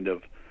kind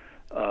of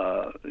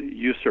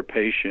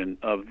usurpation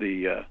of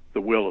the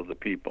will of the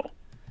people.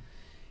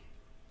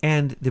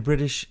 And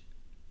the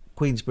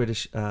Queen's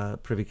British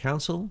Privy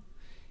Council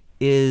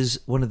is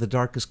one of the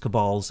darkest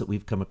cabals that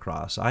we've come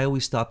across. I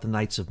always thought the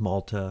Knights of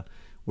Malta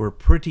were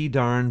pretty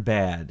darn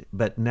bad,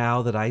 but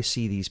now that I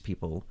see these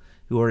people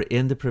who are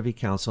in the Privy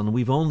Council, and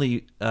we've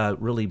only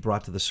really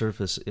brought to the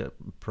surface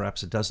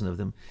perhaps a dozen of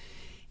them,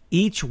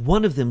 each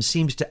one of them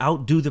seems to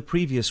outdo the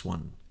previous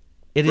one.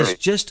 It is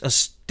just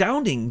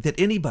astounding that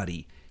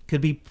anybody could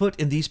be put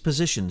in these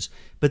positions.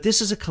 But this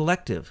is a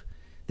collective.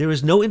 There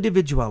is no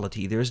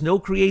individuality. There is no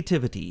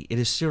creativity. It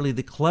is simply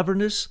the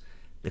cleverness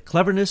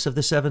of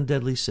the seven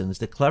deadly sins,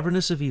 the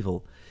cleverness of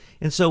evil.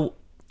 And so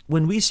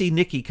when we see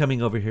Nikki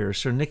coming over here,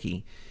 Sir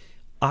Nikki,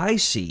 I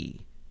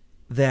see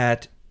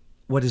that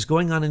what is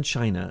going on in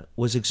China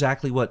was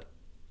exactly what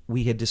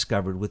we had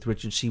discovered with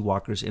Richard C.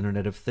 Walker's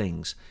Internet of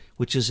Things,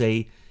 which is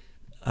a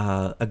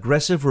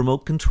aggressive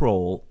remote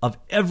control of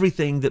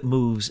everything that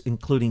moves,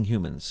 including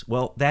humans.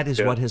 Well, that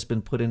is what has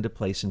been put into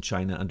place in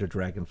China under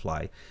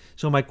Dragonfly.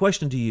 So my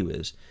question to you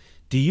is,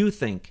 do you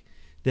think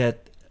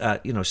that,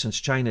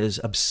 since China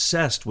is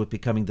obsessed with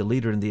becoming the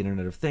leader in the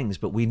Internet of Things,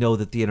 but we know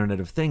that the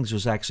Internet of Things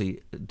was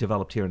actually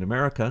developed here in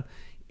America,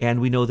 and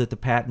we know that the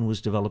patent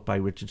was developed by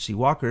Richard C.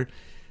 Walker,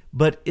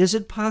 but is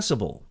it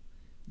possible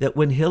that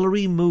when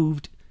Hillary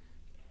moved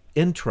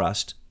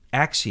Intrust,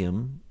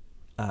 Axiom,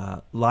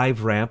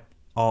 LiveRamp,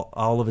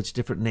 all of its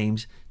different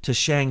names, to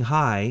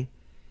Shanghai,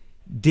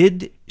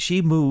 did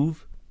she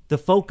move the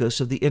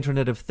focus of the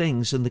Internet of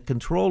Things and the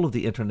control of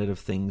the Internet of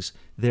Things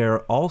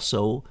there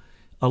also,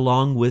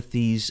 along with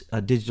these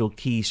digital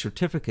key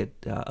certificate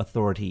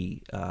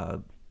authority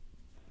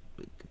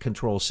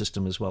control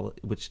system as well,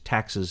 which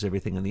taxes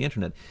everything on the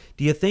Internet?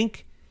 Do you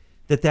think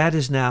that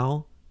is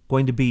now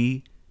going to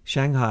be,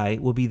 Shanghai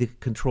will be the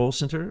control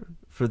center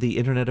for the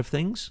Internet of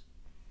Things?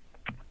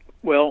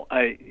 Well,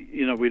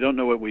 we don't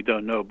know what we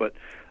don't know, but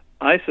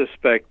I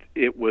suspect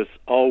it was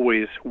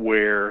always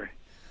where,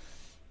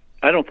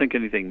 I don't think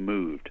anything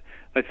moved.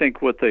 I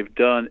think what they've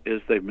done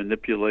is they've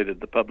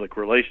manipulated the public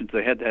relations.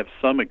 They had to have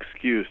some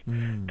excuse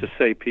to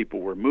say people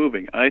were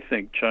moving. I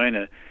think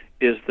China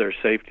is their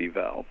safety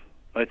valve.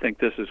 I think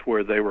this is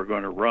where they were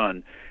going to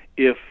run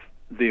if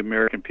the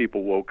American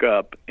people woke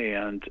up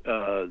and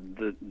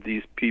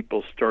these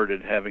people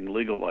started having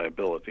legal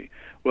liability.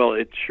 Well,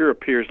 it sure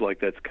appears like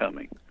that's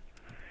coming.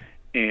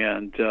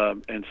 And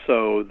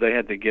so they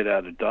had to get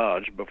out of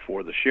Dodge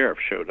before the sheriff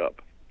showed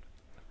up.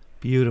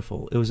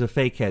 Beautiful. It was a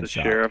fake headshot.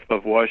 The sheriff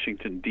of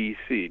Washington,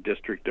 D.C.,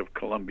 District of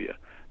Columbia.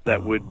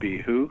 That would be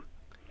who?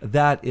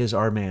 That is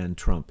our man,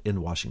 Trump,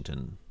 in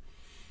Washington.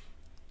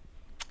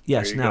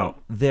 Yes, now,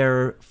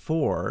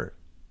 therefore,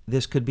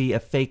 this could be a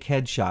fake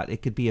headshot.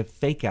 It could be a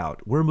fake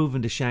out. We're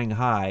moving to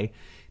Shanghai.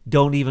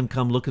 Don't even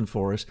come looking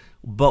for us.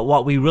 But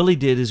what we really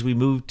did is we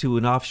moved to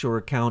an offshore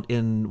account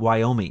in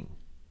Wyoming.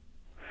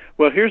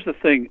 Well, here's the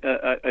thing.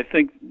 I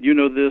think you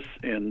know this,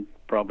 and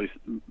probably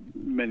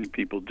many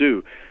people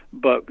do,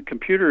 but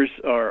computers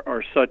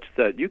are such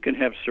that you can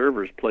have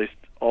servers placed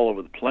all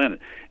over the planet.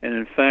 And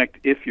in fact,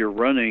 if you're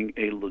running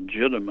a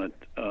legitimate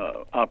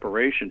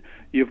operation,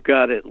 you've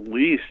got at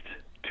least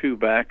 2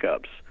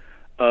 backups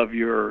of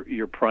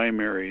your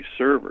primary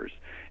servers.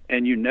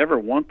 And you never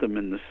want them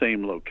in the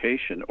same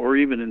location or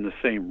even in the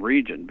same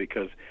region,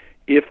 because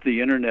if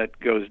the internet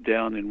goes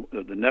down and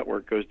the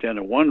network goes down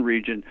in one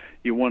region,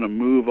 you want to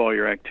move all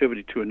your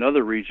activity to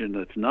another region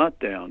that's not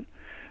down.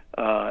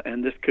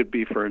 And this could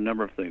be for a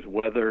number of things,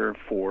 weather,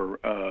 for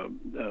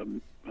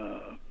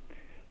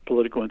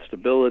political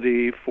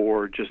instability,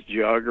 for just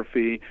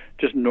geography,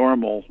 just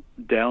normal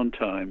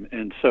downtime.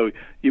 And so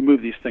you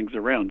move these things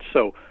around.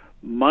 So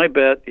my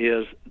bet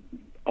is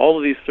all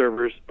of these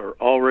servers are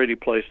already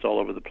placed all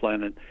over the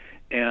planet,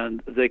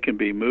 and they can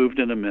be moved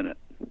in a minute.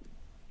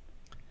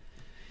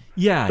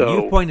 Yeah, so,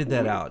 you've pointed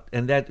that out,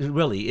 and that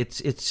really,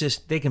 it's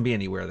just they can be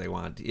anywhere they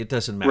want. It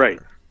doesn't matter. Right.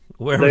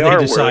 Wherever they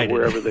decide,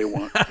 wherever they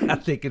want.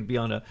 They could be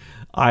on an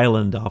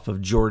island off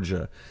of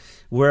Georgia,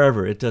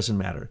 wherever. It doesn't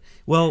matter.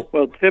 Well,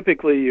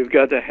 typically you've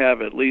got to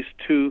have at least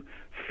 2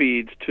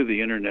 feeds to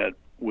the internet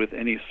with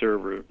any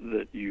server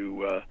that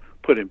you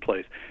put in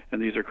place,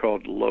 and these are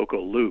called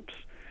local loops.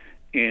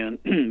 And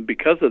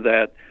because of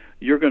that,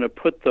 you're going to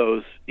put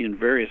those in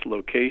various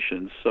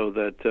locations so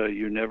that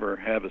you never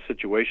have a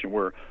situation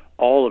where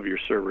all of your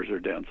servers are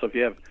down. So if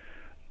you have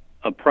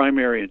a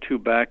primary and 2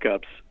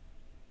 backups,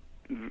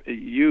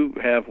 you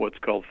have what's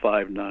called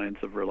 5 nines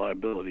of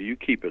reliability. You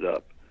keep it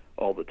up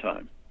all the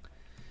time.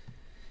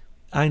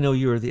 I know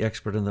you're the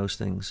expert in those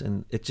things,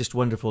 and it's just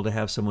wonderful to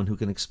have someone who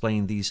can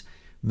explain these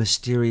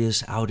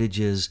mysterious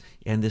outages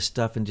and this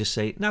stuff and just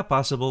say, not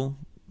possible,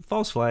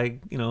 false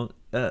flag,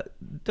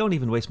 don't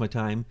even waste my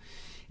time.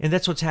 And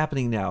that's what's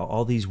happening now.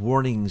 All these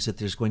warnings that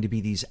there's going to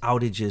be these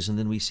outages, and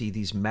then we see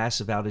these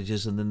massive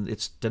outages, and then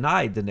it's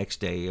denied the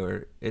next day,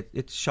 or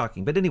it's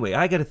shocking. But anyway,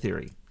 I got a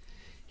theory.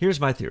 Here's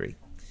my theory.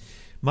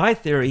 My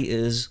theory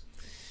is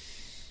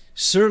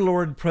Sir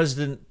Lord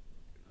President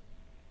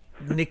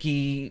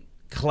Nikki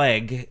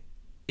Clegg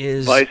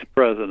is Vice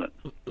President.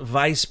 That's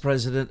Vice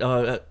President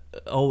of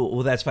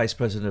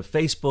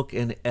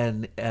Facebook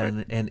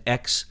and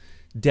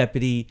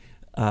ex-deputy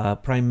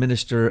Prime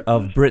Minister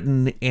of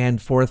Britain,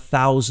 and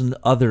 4,000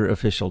 other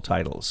official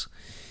titles.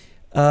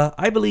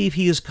 I believe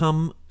he has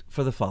come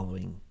for the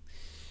following.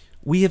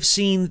 We have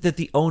seen that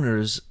the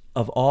owners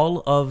of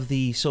all of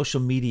the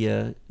social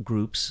media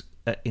groups,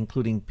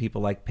 including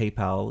people like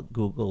PayPal,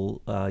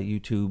 Google,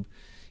 YouTube,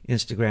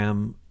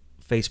 Instagram,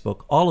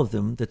 Facebook, all of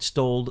them that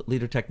stole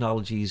Leader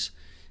Technologies'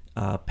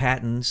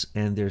 patents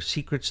and their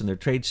secrets and their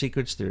trade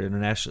secrets, their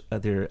international,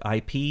 their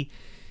IP,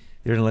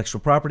 their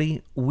intellectual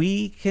property,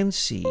 we can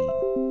see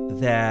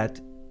that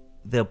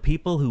the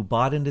people who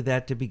bought into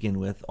that to begin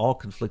with, all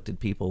conflicted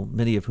people,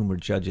 many of whom are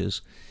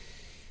judges,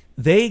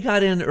 they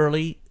got in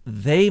early,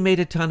 they made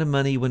a ton of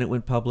money when it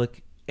went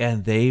public,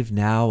 and they've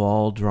now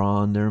all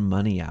drawn their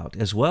money out,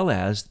 as well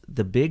as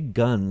the big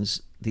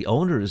guns, the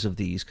owners of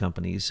these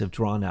companies have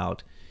drawn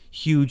out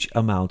huge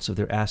amounts of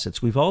their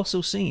assets. We've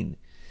also seen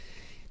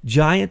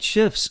giant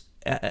shifts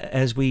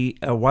as we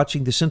are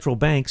watching the central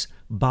banks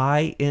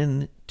buy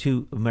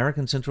into,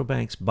 American central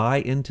banks buy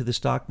into the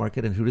stock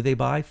market. And who do they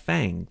buy?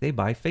 FANG. They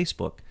buy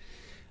Facebook.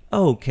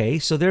 Okay,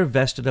 so they're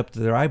vested up to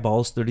their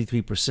eyeballs,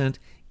 33%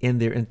 in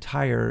their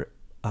entire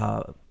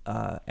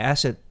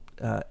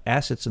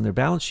assets in their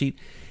balance sheet.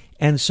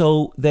 And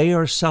so they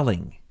are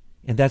selling.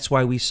 And that's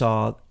why we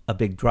saw a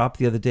big drop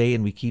the other day,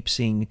 and we keep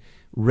seeing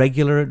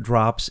regular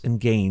drops and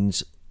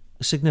gains,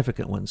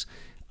 significant ones.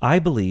 I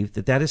believe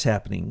that that is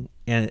happening,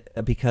 and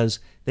because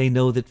they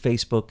know that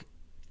Facebook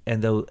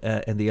and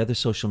the other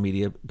social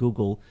media,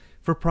 Google,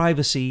 for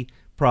privacy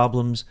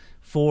problems,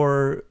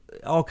 for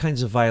all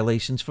kinds of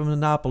violations, for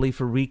monopoly,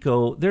 for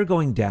RICO, they're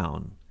going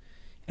down.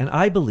 And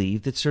I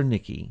believe that Sir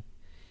Nicky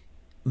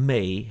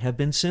may have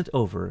been sent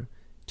over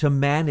to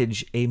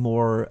manage a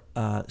more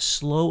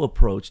slow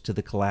approach to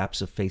the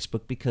collapse of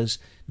Facebook, because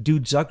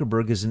dude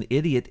Zuckerberg is an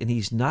idiot and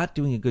he's not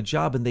doing a good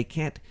job, and they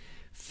can't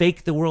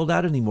fake the world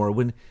out anymore.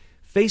 When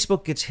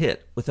Facebook gets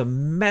hit with a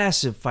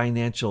massive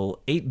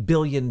financial $8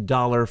 billion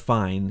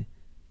fine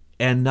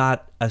and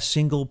not a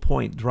single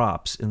point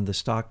drops in the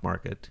stock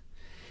market,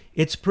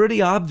 it's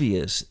pretty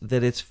obvious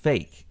that it's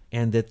fake,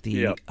 and that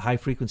the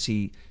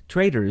high-frequency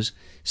traders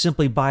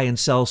simply buy and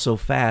sell so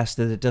fast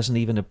that it doesn't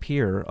even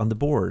appear on the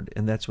board.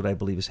 And that's what I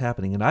believe is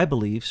happening. And I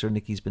believe Sir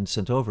Nicky's been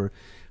sent over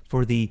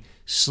for the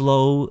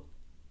slow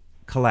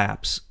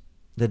collapse,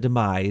 the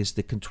demise,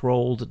 the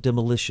controlled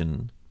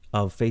demolition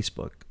of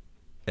Facebook.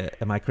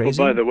 Am I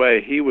crazy? Well, by the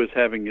way, he was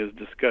having his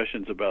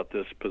discussions about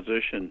this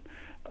position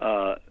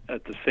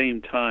at the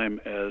same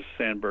time as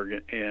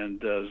Sandberg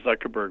and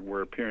Zuckerberg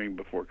were appearing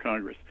before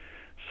Congress.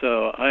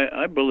 So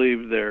I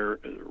believe they're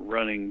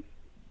running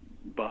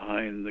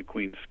behind the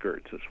Queen's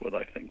skirts is what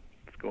I think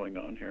is going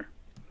on here.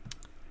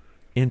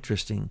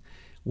 Interesting.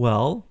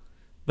 Well,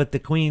 but the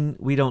Queen,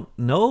 we don't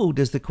know.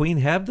 Does the Queen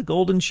have the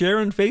golden share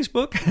in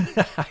Facebook?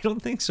 I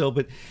don't think so,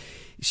 but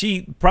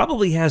she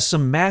probably has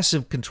some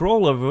massive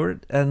control over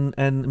it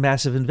and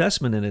massive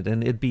investment in it,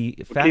 and it'd be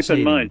fascinating. Keep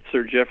in mind,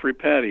 Sir Jeffrey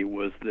Patty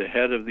was the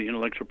head of the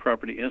Intellectual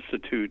Property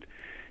Institute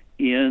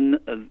in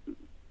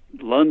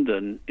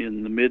London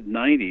in the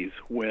mid-'90s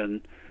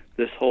when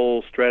this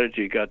whole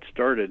strategy got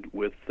started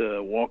with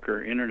the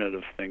Walker Internet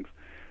of Things.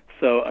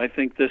 So I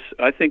think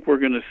we're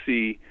going to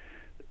see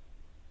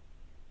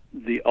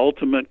the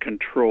ultimate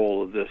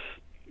control of this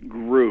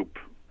group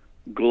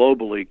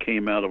globally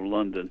came out of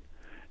London,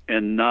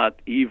 and not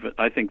even,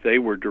 I think they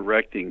were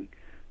directing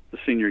the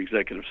Senior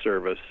Executive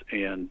Service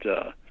and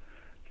the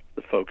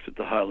folks at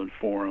the Highland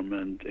Forum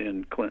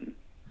and Clinton.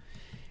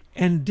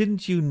 And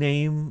didn't you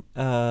name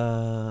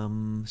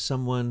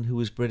someone who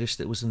was British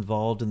that was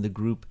involved in the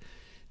group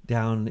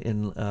down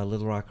in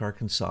Little Rock,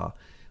 Arkansas?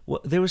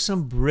 Well, there was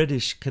some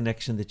British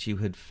connection that you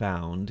had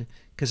found,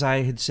 because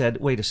I had said,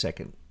 wait a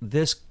second,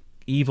 this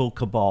evil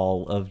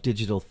cabal of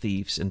digital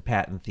thieves and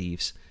patent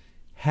thieves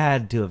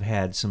had to have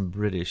had some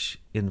British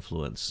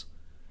influence.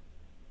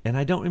 And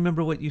I don't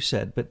remember what you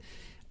said, but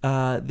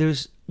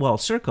there's, well,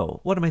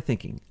 Serco. What am I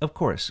thinking? Of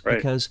course, right.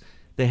 Because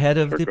the head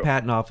of the Serco.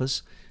 patent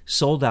office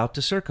sold out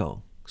to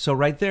Serco. So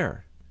right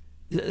there,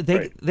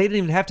 they didn't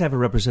even have to have a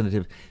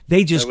representative.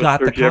 They just got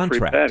Sir the Jeffrey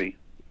contract. Patty.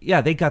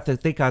 Yeah, they got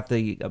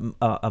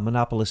a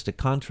monopolistic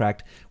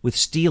contract with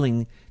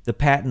stealing the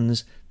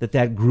patents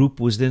that group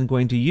was then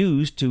going to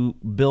use to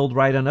build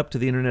right on up to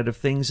the Internet of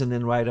Things, and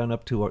then right on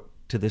up to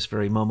this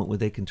very moment where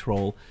they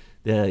control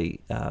the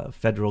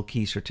federal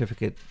key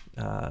certificate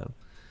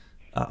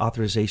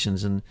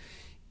authorizations and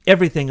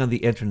everything on the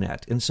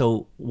Internet. And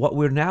so what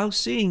we're now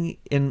seeing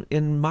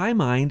in my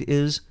mind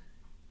is,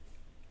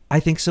 I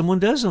think someone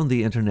does own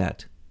the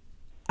Internet.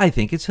 I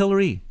think it's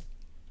Hillary.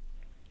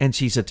 And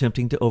she's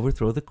attempting to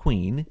overthrow the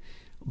Queen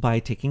by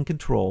taking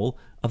control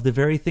of the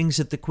very things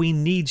that the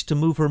Queen needs to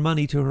move her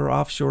money to her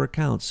offshore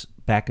accounts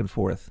back and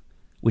forth,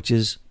 which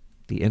is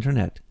the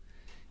Internet.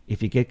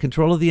 If you get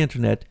control of the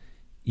Internet,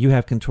 you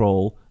have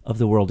control of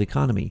the world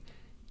economy.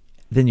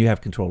 Then you have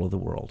control of the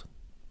world.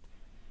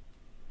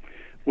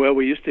 Well,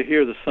 we used to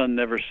hear the sun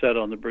never set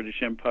on the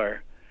British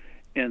Empire,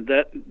 and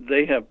that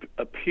they have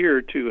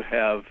appeared to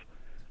have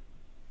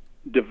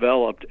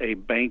developed a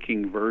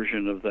banking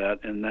version of that,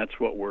 and that's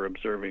what we're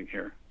observing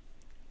here.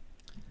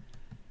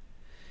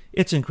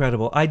 It's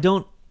incredible. I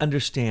don't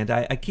understand.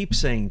 I keep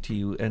saying to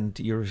you and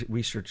to your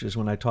researchers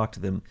when I talk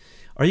to them,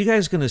 are you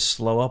guys going to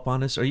slow up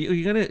on us? Are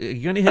you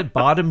going to hit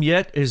bottom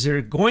yet? Is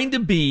there going to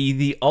be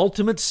the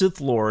ultimate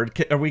Sith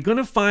Lord? Are we going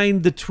to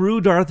find the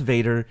true Darth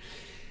Vader,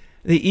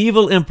 the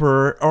evil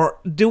Emperor, or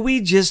do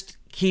we just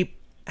keep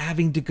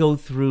having to go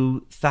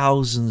through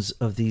thousands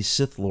of these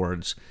Sith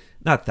Lords?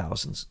 Not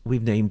thousands.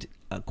 We've named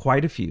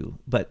quite a few.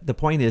 But the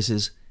point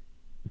is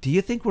Do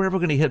you think we're ever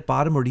going to hit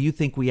bottom, or do you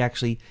think we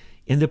actually,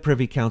 in the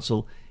Privy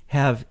Council,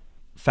 have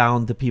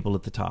found the people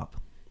at the top?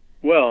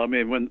 Well, I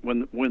mean,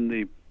 when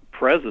the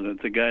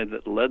president, the guy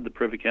that led the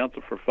Privy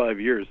Council for 5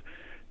 years,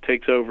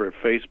 takes over at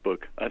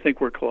Facebook, I think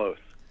we're close.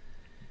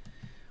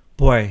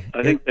 Boy,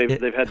 I think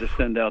they've had to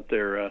send out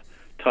their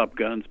top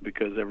guns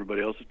because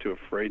everybody else is too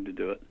afraid to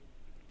do it.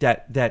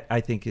 That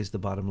I think is the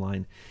bottom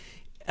line.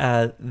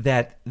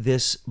 That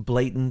this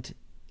blatant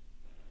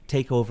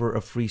takeover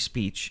of free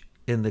speech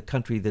in the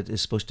country that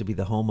is supposed to be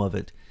the home of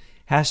it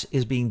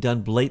is being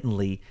done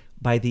blatantly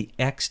by the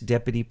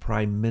ex-deputy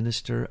prime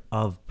minister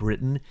of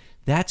Britain.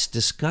 That's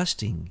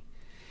disgusting.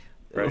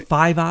 Right.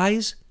 Five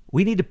Eyes?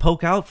 We need to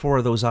poke out 4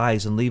 of those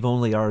eyes and leave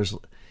only ours.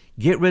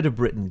 Get rid of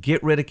Britain,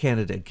 get rid of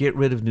Canada, get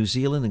rid of New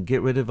Zealand, and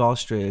get rid of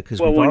Australia,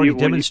 because we've already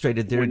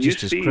demonstrated they're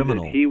just as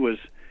criminal. He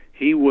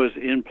was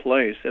in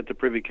place at the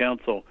Privy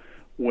Council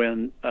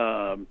when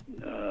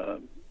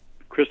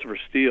Christopher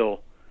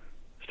Steele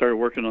started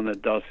working on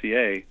that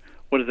dossier.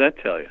 What does that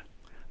tell you?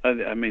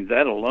 I mean,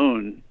 that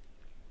alone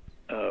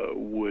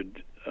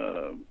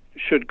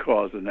should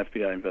cause an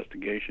FBI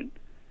investigation.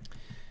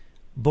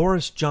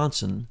 Boris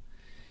Johnson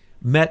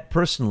met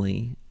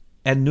personally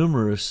and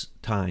numerous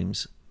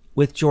times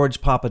with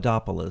George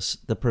Papadopoulos,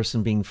 the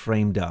person being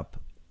framed up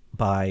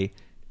by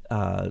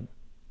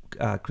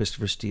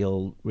Christopher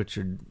Steele,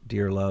 Richard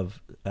Dearlove,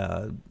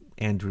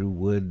 Andrew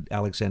Wood,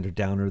 Alexander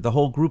Downer, the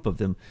whole group of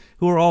them,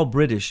 who are all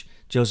British,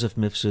 Joseph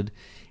Mifsud.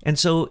 And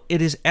so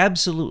it is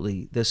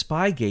absolutely, the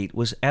Spygate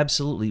was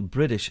absolutely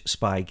British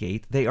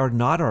Spygate. They are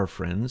not our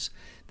friends.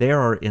 They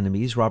are our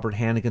enemies. Robert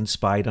Hannigan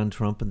spied on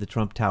Trump and the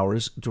Trump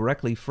Towers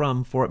directly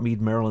from Fort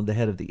Meade, Maryland, the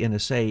head of the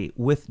NSA,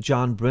 with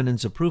John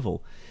Brennan's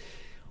approval.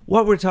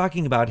 What we're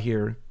talking about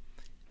here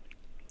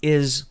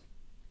is,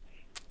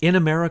 in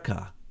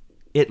America,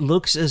 it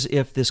looks as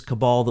if this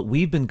cabal that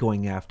we've been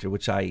going after,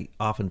 which I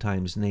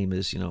oftentimes name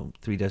as,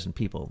 3 dozen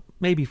people,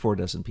 maybe 4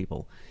 dozen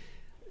people.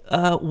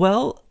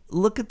 Well,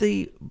 look at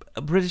the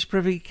British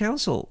Privy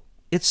Council.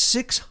 It's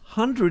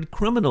 600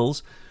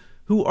 criminals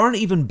who aren't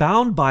even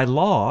bound by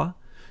law,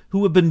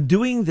 who have been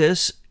doing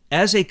this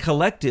as a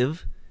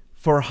collective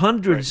for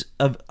hundreds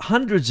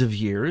of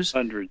years.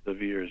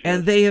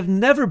 And they have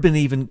never been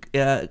even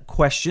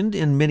questioned.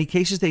 In many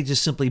cases, they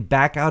just simply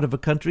back out of a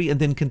country and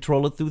then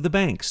control it through the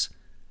banks.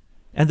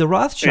 And the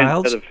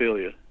Rothschilds... And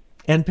pedophilia.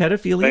 And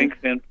pedophilia. Banks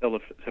and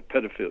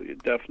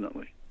pedophilia,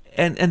 definitely.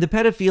 And the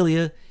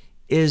pedophilia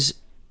is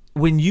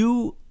when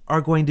you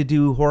are going to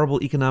do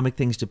horrible economic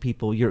things to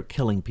people, you're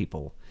killing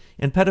people.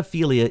 And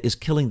pedophilia is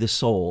killing the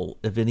soul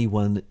of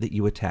anyone that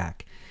you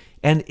attack.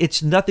 And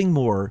it's nothing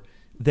more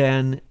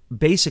than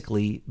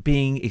basically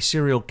being a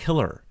serial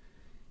killer.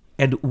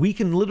 And we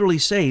can literally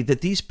say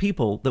that these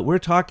people that we're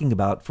talking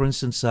about, for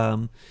instance,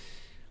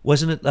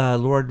 wasn't it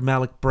Lord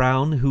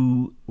Malloch-Brown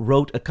who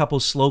wrote a couple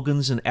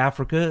slogans in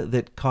Africa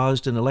that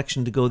caused an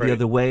election to go the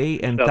other way,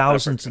 and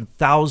thousands and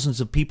thousands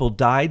of people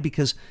died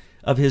because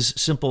of his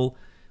simple,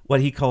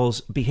 what he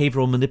calls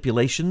behavioral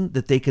manipulation,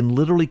 that they can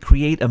literally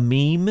create a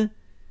meme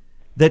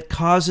that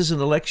causes an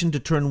election to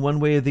turn one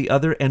way or the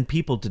other and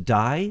people to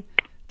die?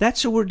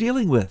 That's what we're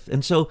dealing with.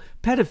 And so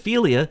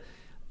pedophilia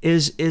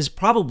is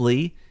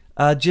probably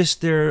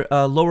just their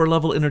lower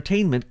level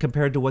entertainment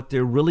compared to what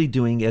they're really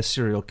doing as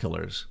serial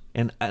killers.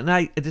 And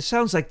it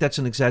sounds like that's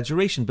an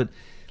exaggeration, but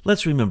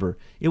let's remember,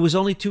 it was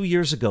only 2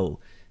 years ago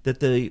that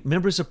the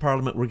members of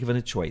Parliament were given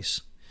a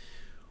choice.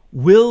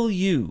 Will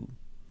you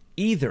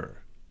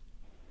either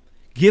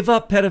give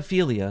up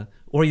pedophilia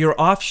or your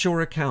offshore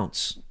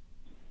accounts?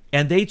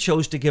 And they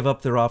chose to give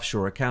up their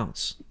offshore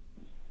accounts.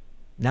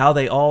 Now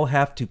they all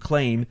have to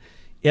claim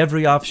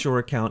every offshore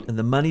account and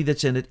the money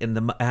that's in it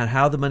and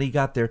how the money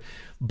got there.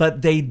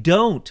 But they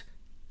don't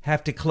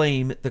have to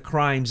claim the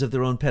crimes of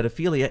their own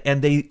pedophilia.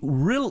 And they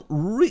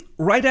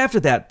right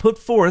after that put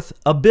forth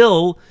a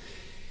bill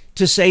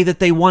to say that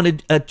they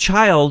wanted a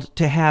child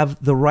to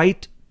have the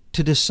right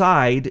to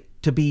decide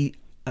to be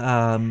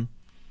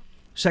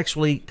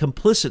sexually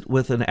complicit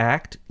with an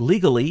act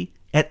legally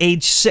at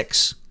age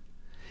 6.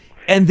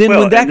 And then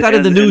when that got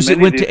in the news, it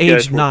went to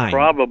age 9.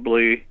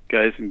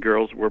 Guys and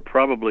girls were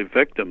probably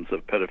victims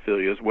of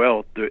pedophilia as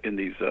well in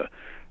these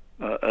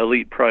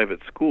elite private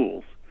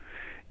schools.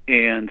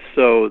 And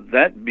so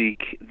that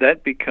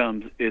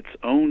becomes its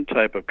own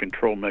type of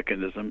control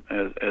mechanism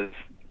as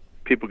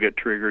people get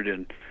triggered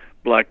and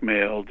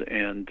blackmailed,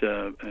 and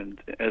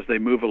as they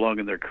move along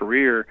in their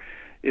career,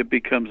 it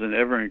becomes an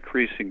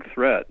ever-increasing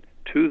threat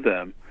to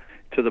them,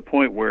 to the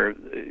point where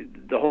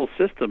the whole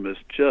system is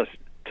just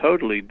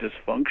totally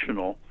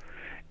dysfunctional.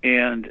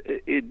 And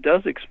it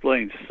does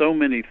explain so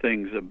many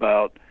things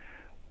about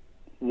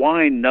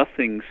why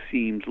nothing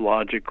seems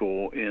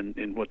logical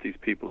in what these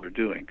people are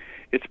doing.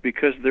 It's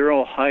because they're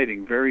all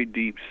hiding very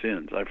deep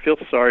sins. I feel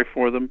sorry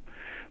for them,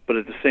 but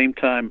at the same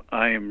time,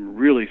 I am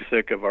really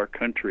sick of our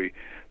country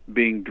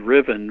being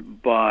driven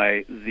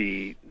by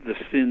the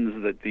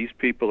sins that these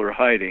people are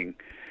hiding,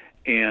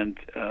 and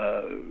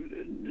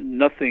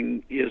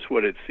nothing is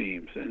what it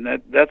seems.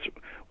 And that's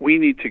we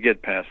need to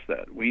get past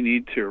that. We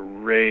need to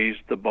raise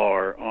the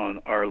bar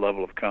on our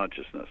level of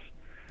consciousness.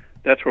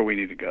 That's where we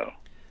need to go.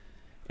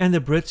 And the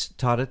Brits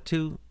taught it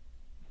to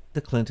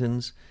the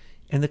Clintons,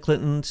 and the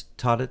Clintons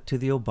taught it to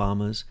the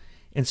Obamas.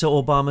 And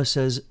so Obama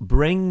says,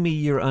 bring me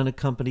your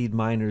unaccompanied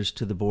minors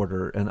to the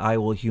border, and I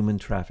will human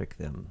traffic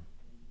them.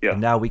 Yeah.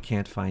 And now we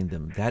can't find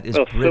them. That is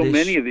well, British. So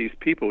many of these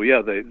people,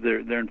 yeah,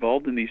 they're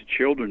involved in these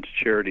children's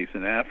charities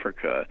in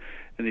Africa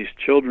and these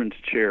children's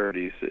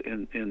charities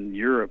in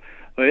Europe.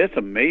 I mean, it's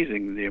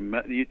amazing.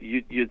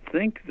 You'd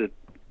think that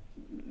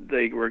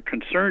they were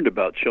concerned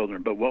about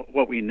children, but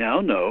what we now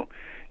know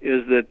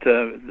is that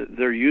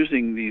they're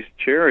using these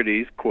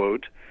charities,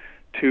 quote,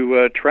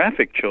 to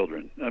traffic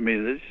children. I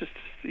mean, it's just,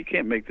 you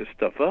can't make this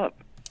stuff up.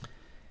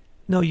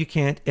 No, you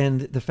can't.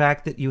 And the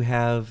fact that you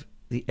have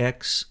the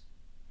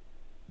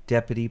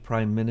ex-deputy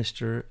prime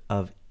minister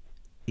of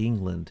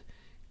England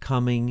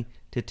coming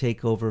to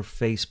take over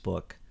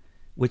Facebook,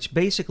 which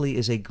basically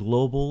is a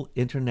global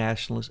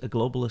internationalist, a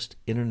globalist,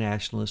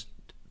 internationalist,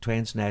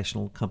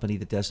 transnational company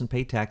that doesn't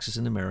pay taxes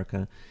in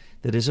America,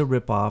 that is a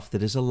ripoff,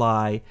 that is a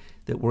lie,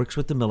 that works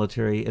with the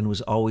military and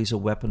was always a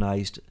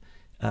weaponized,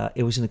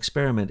 it was an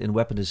experiment in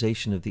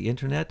weaponization of the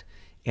internet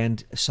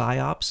and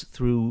psyops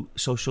through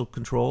social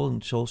control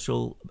and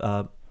social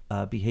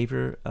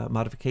behavior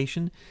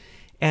modification.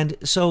 And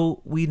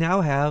so we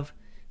now have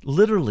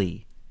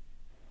literally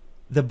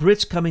the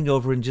Brits coming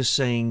over and just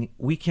saying,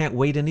 we can't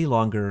wait any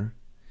longer.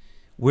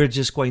 We're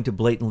just going to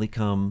blatantly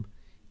come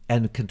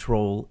and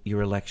control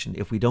your election.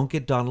 If we don't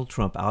get Donald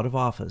Trump out of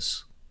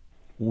office,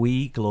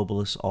 we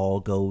globalists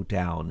all go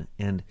down.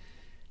 And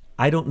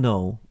I don't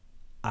know.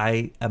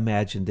 I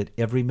imagine that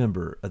every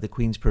member of the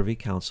Queen's Privy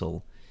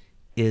Council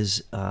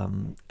is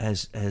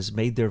has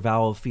made their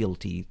vow of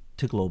fealty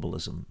to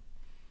globalism.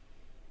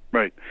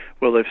 Right.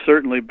 Well, they've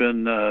certainly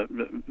been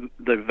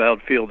they've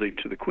vowed fealty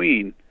to the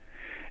Queen,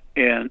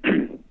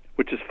 and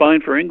which is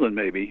fine for England,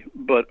 maybe,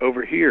 but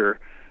over here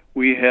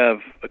we have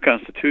a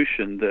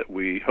constitution that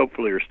we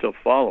hopefully are still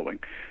following.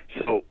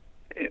 So,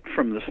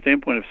 from the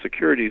standpoint of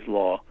securities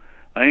law,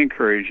 I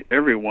encourage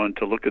everyone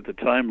to look at the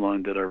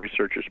timeline that our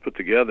researchers put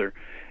together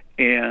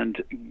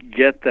and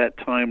get that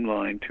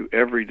timeline to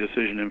every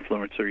decision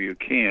influencer you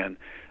can,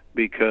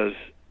 because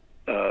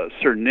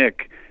Sir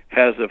Nick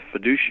has a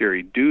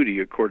fiduciary duty,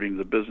 according to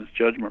the business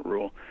judgment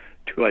rule,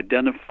 to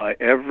identify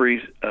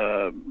every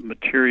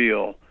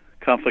material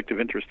conflict of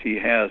interest he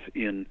has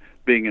in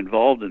being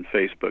involved in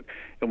Facebook.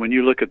 And when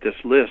you look at this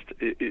list,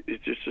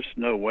 it's just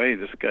no way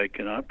this guy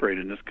can operate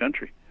in this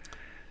country.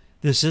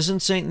 This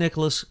isn't St.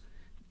 Nicholas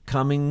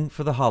coming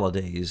for the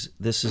holidays.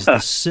 This is the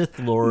Sith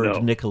Lord No.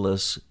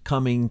 Nicholas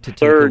coming to take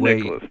Sir away.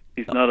 Nicholas.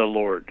 He's not a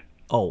lord.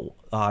 Oh,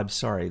 I'm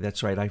sorry.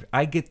 That's right.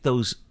 I get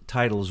those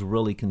titles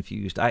really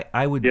confused.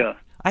 I would. Yeah.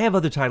 I have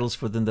other titles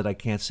for them that I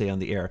can't say on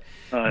the air.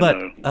 I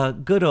But know.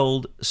 Good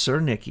old Sir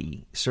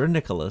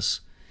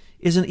Nicholas,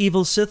 is an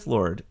evil Sith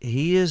Lord.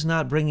 He is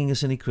not bringing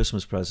us any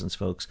Christmas presents,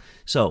 folks.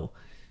 So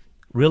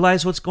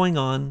realize what's going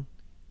on.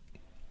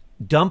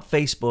 Dump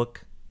Facebook,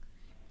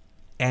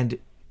 and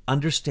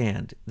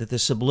understand that the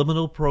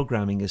subliminal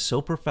programming is so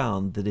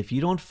profound that if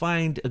you don't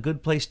find a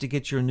good place to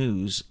get your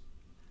news,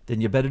 then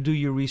you better do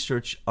your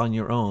research on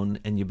your own,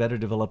 and you better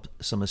develop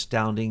some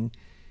astounding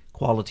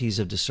qualities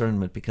of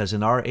discernment, because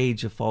in our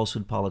age of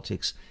falsehood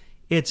politics,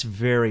 it's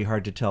very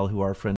hard to tell who our friends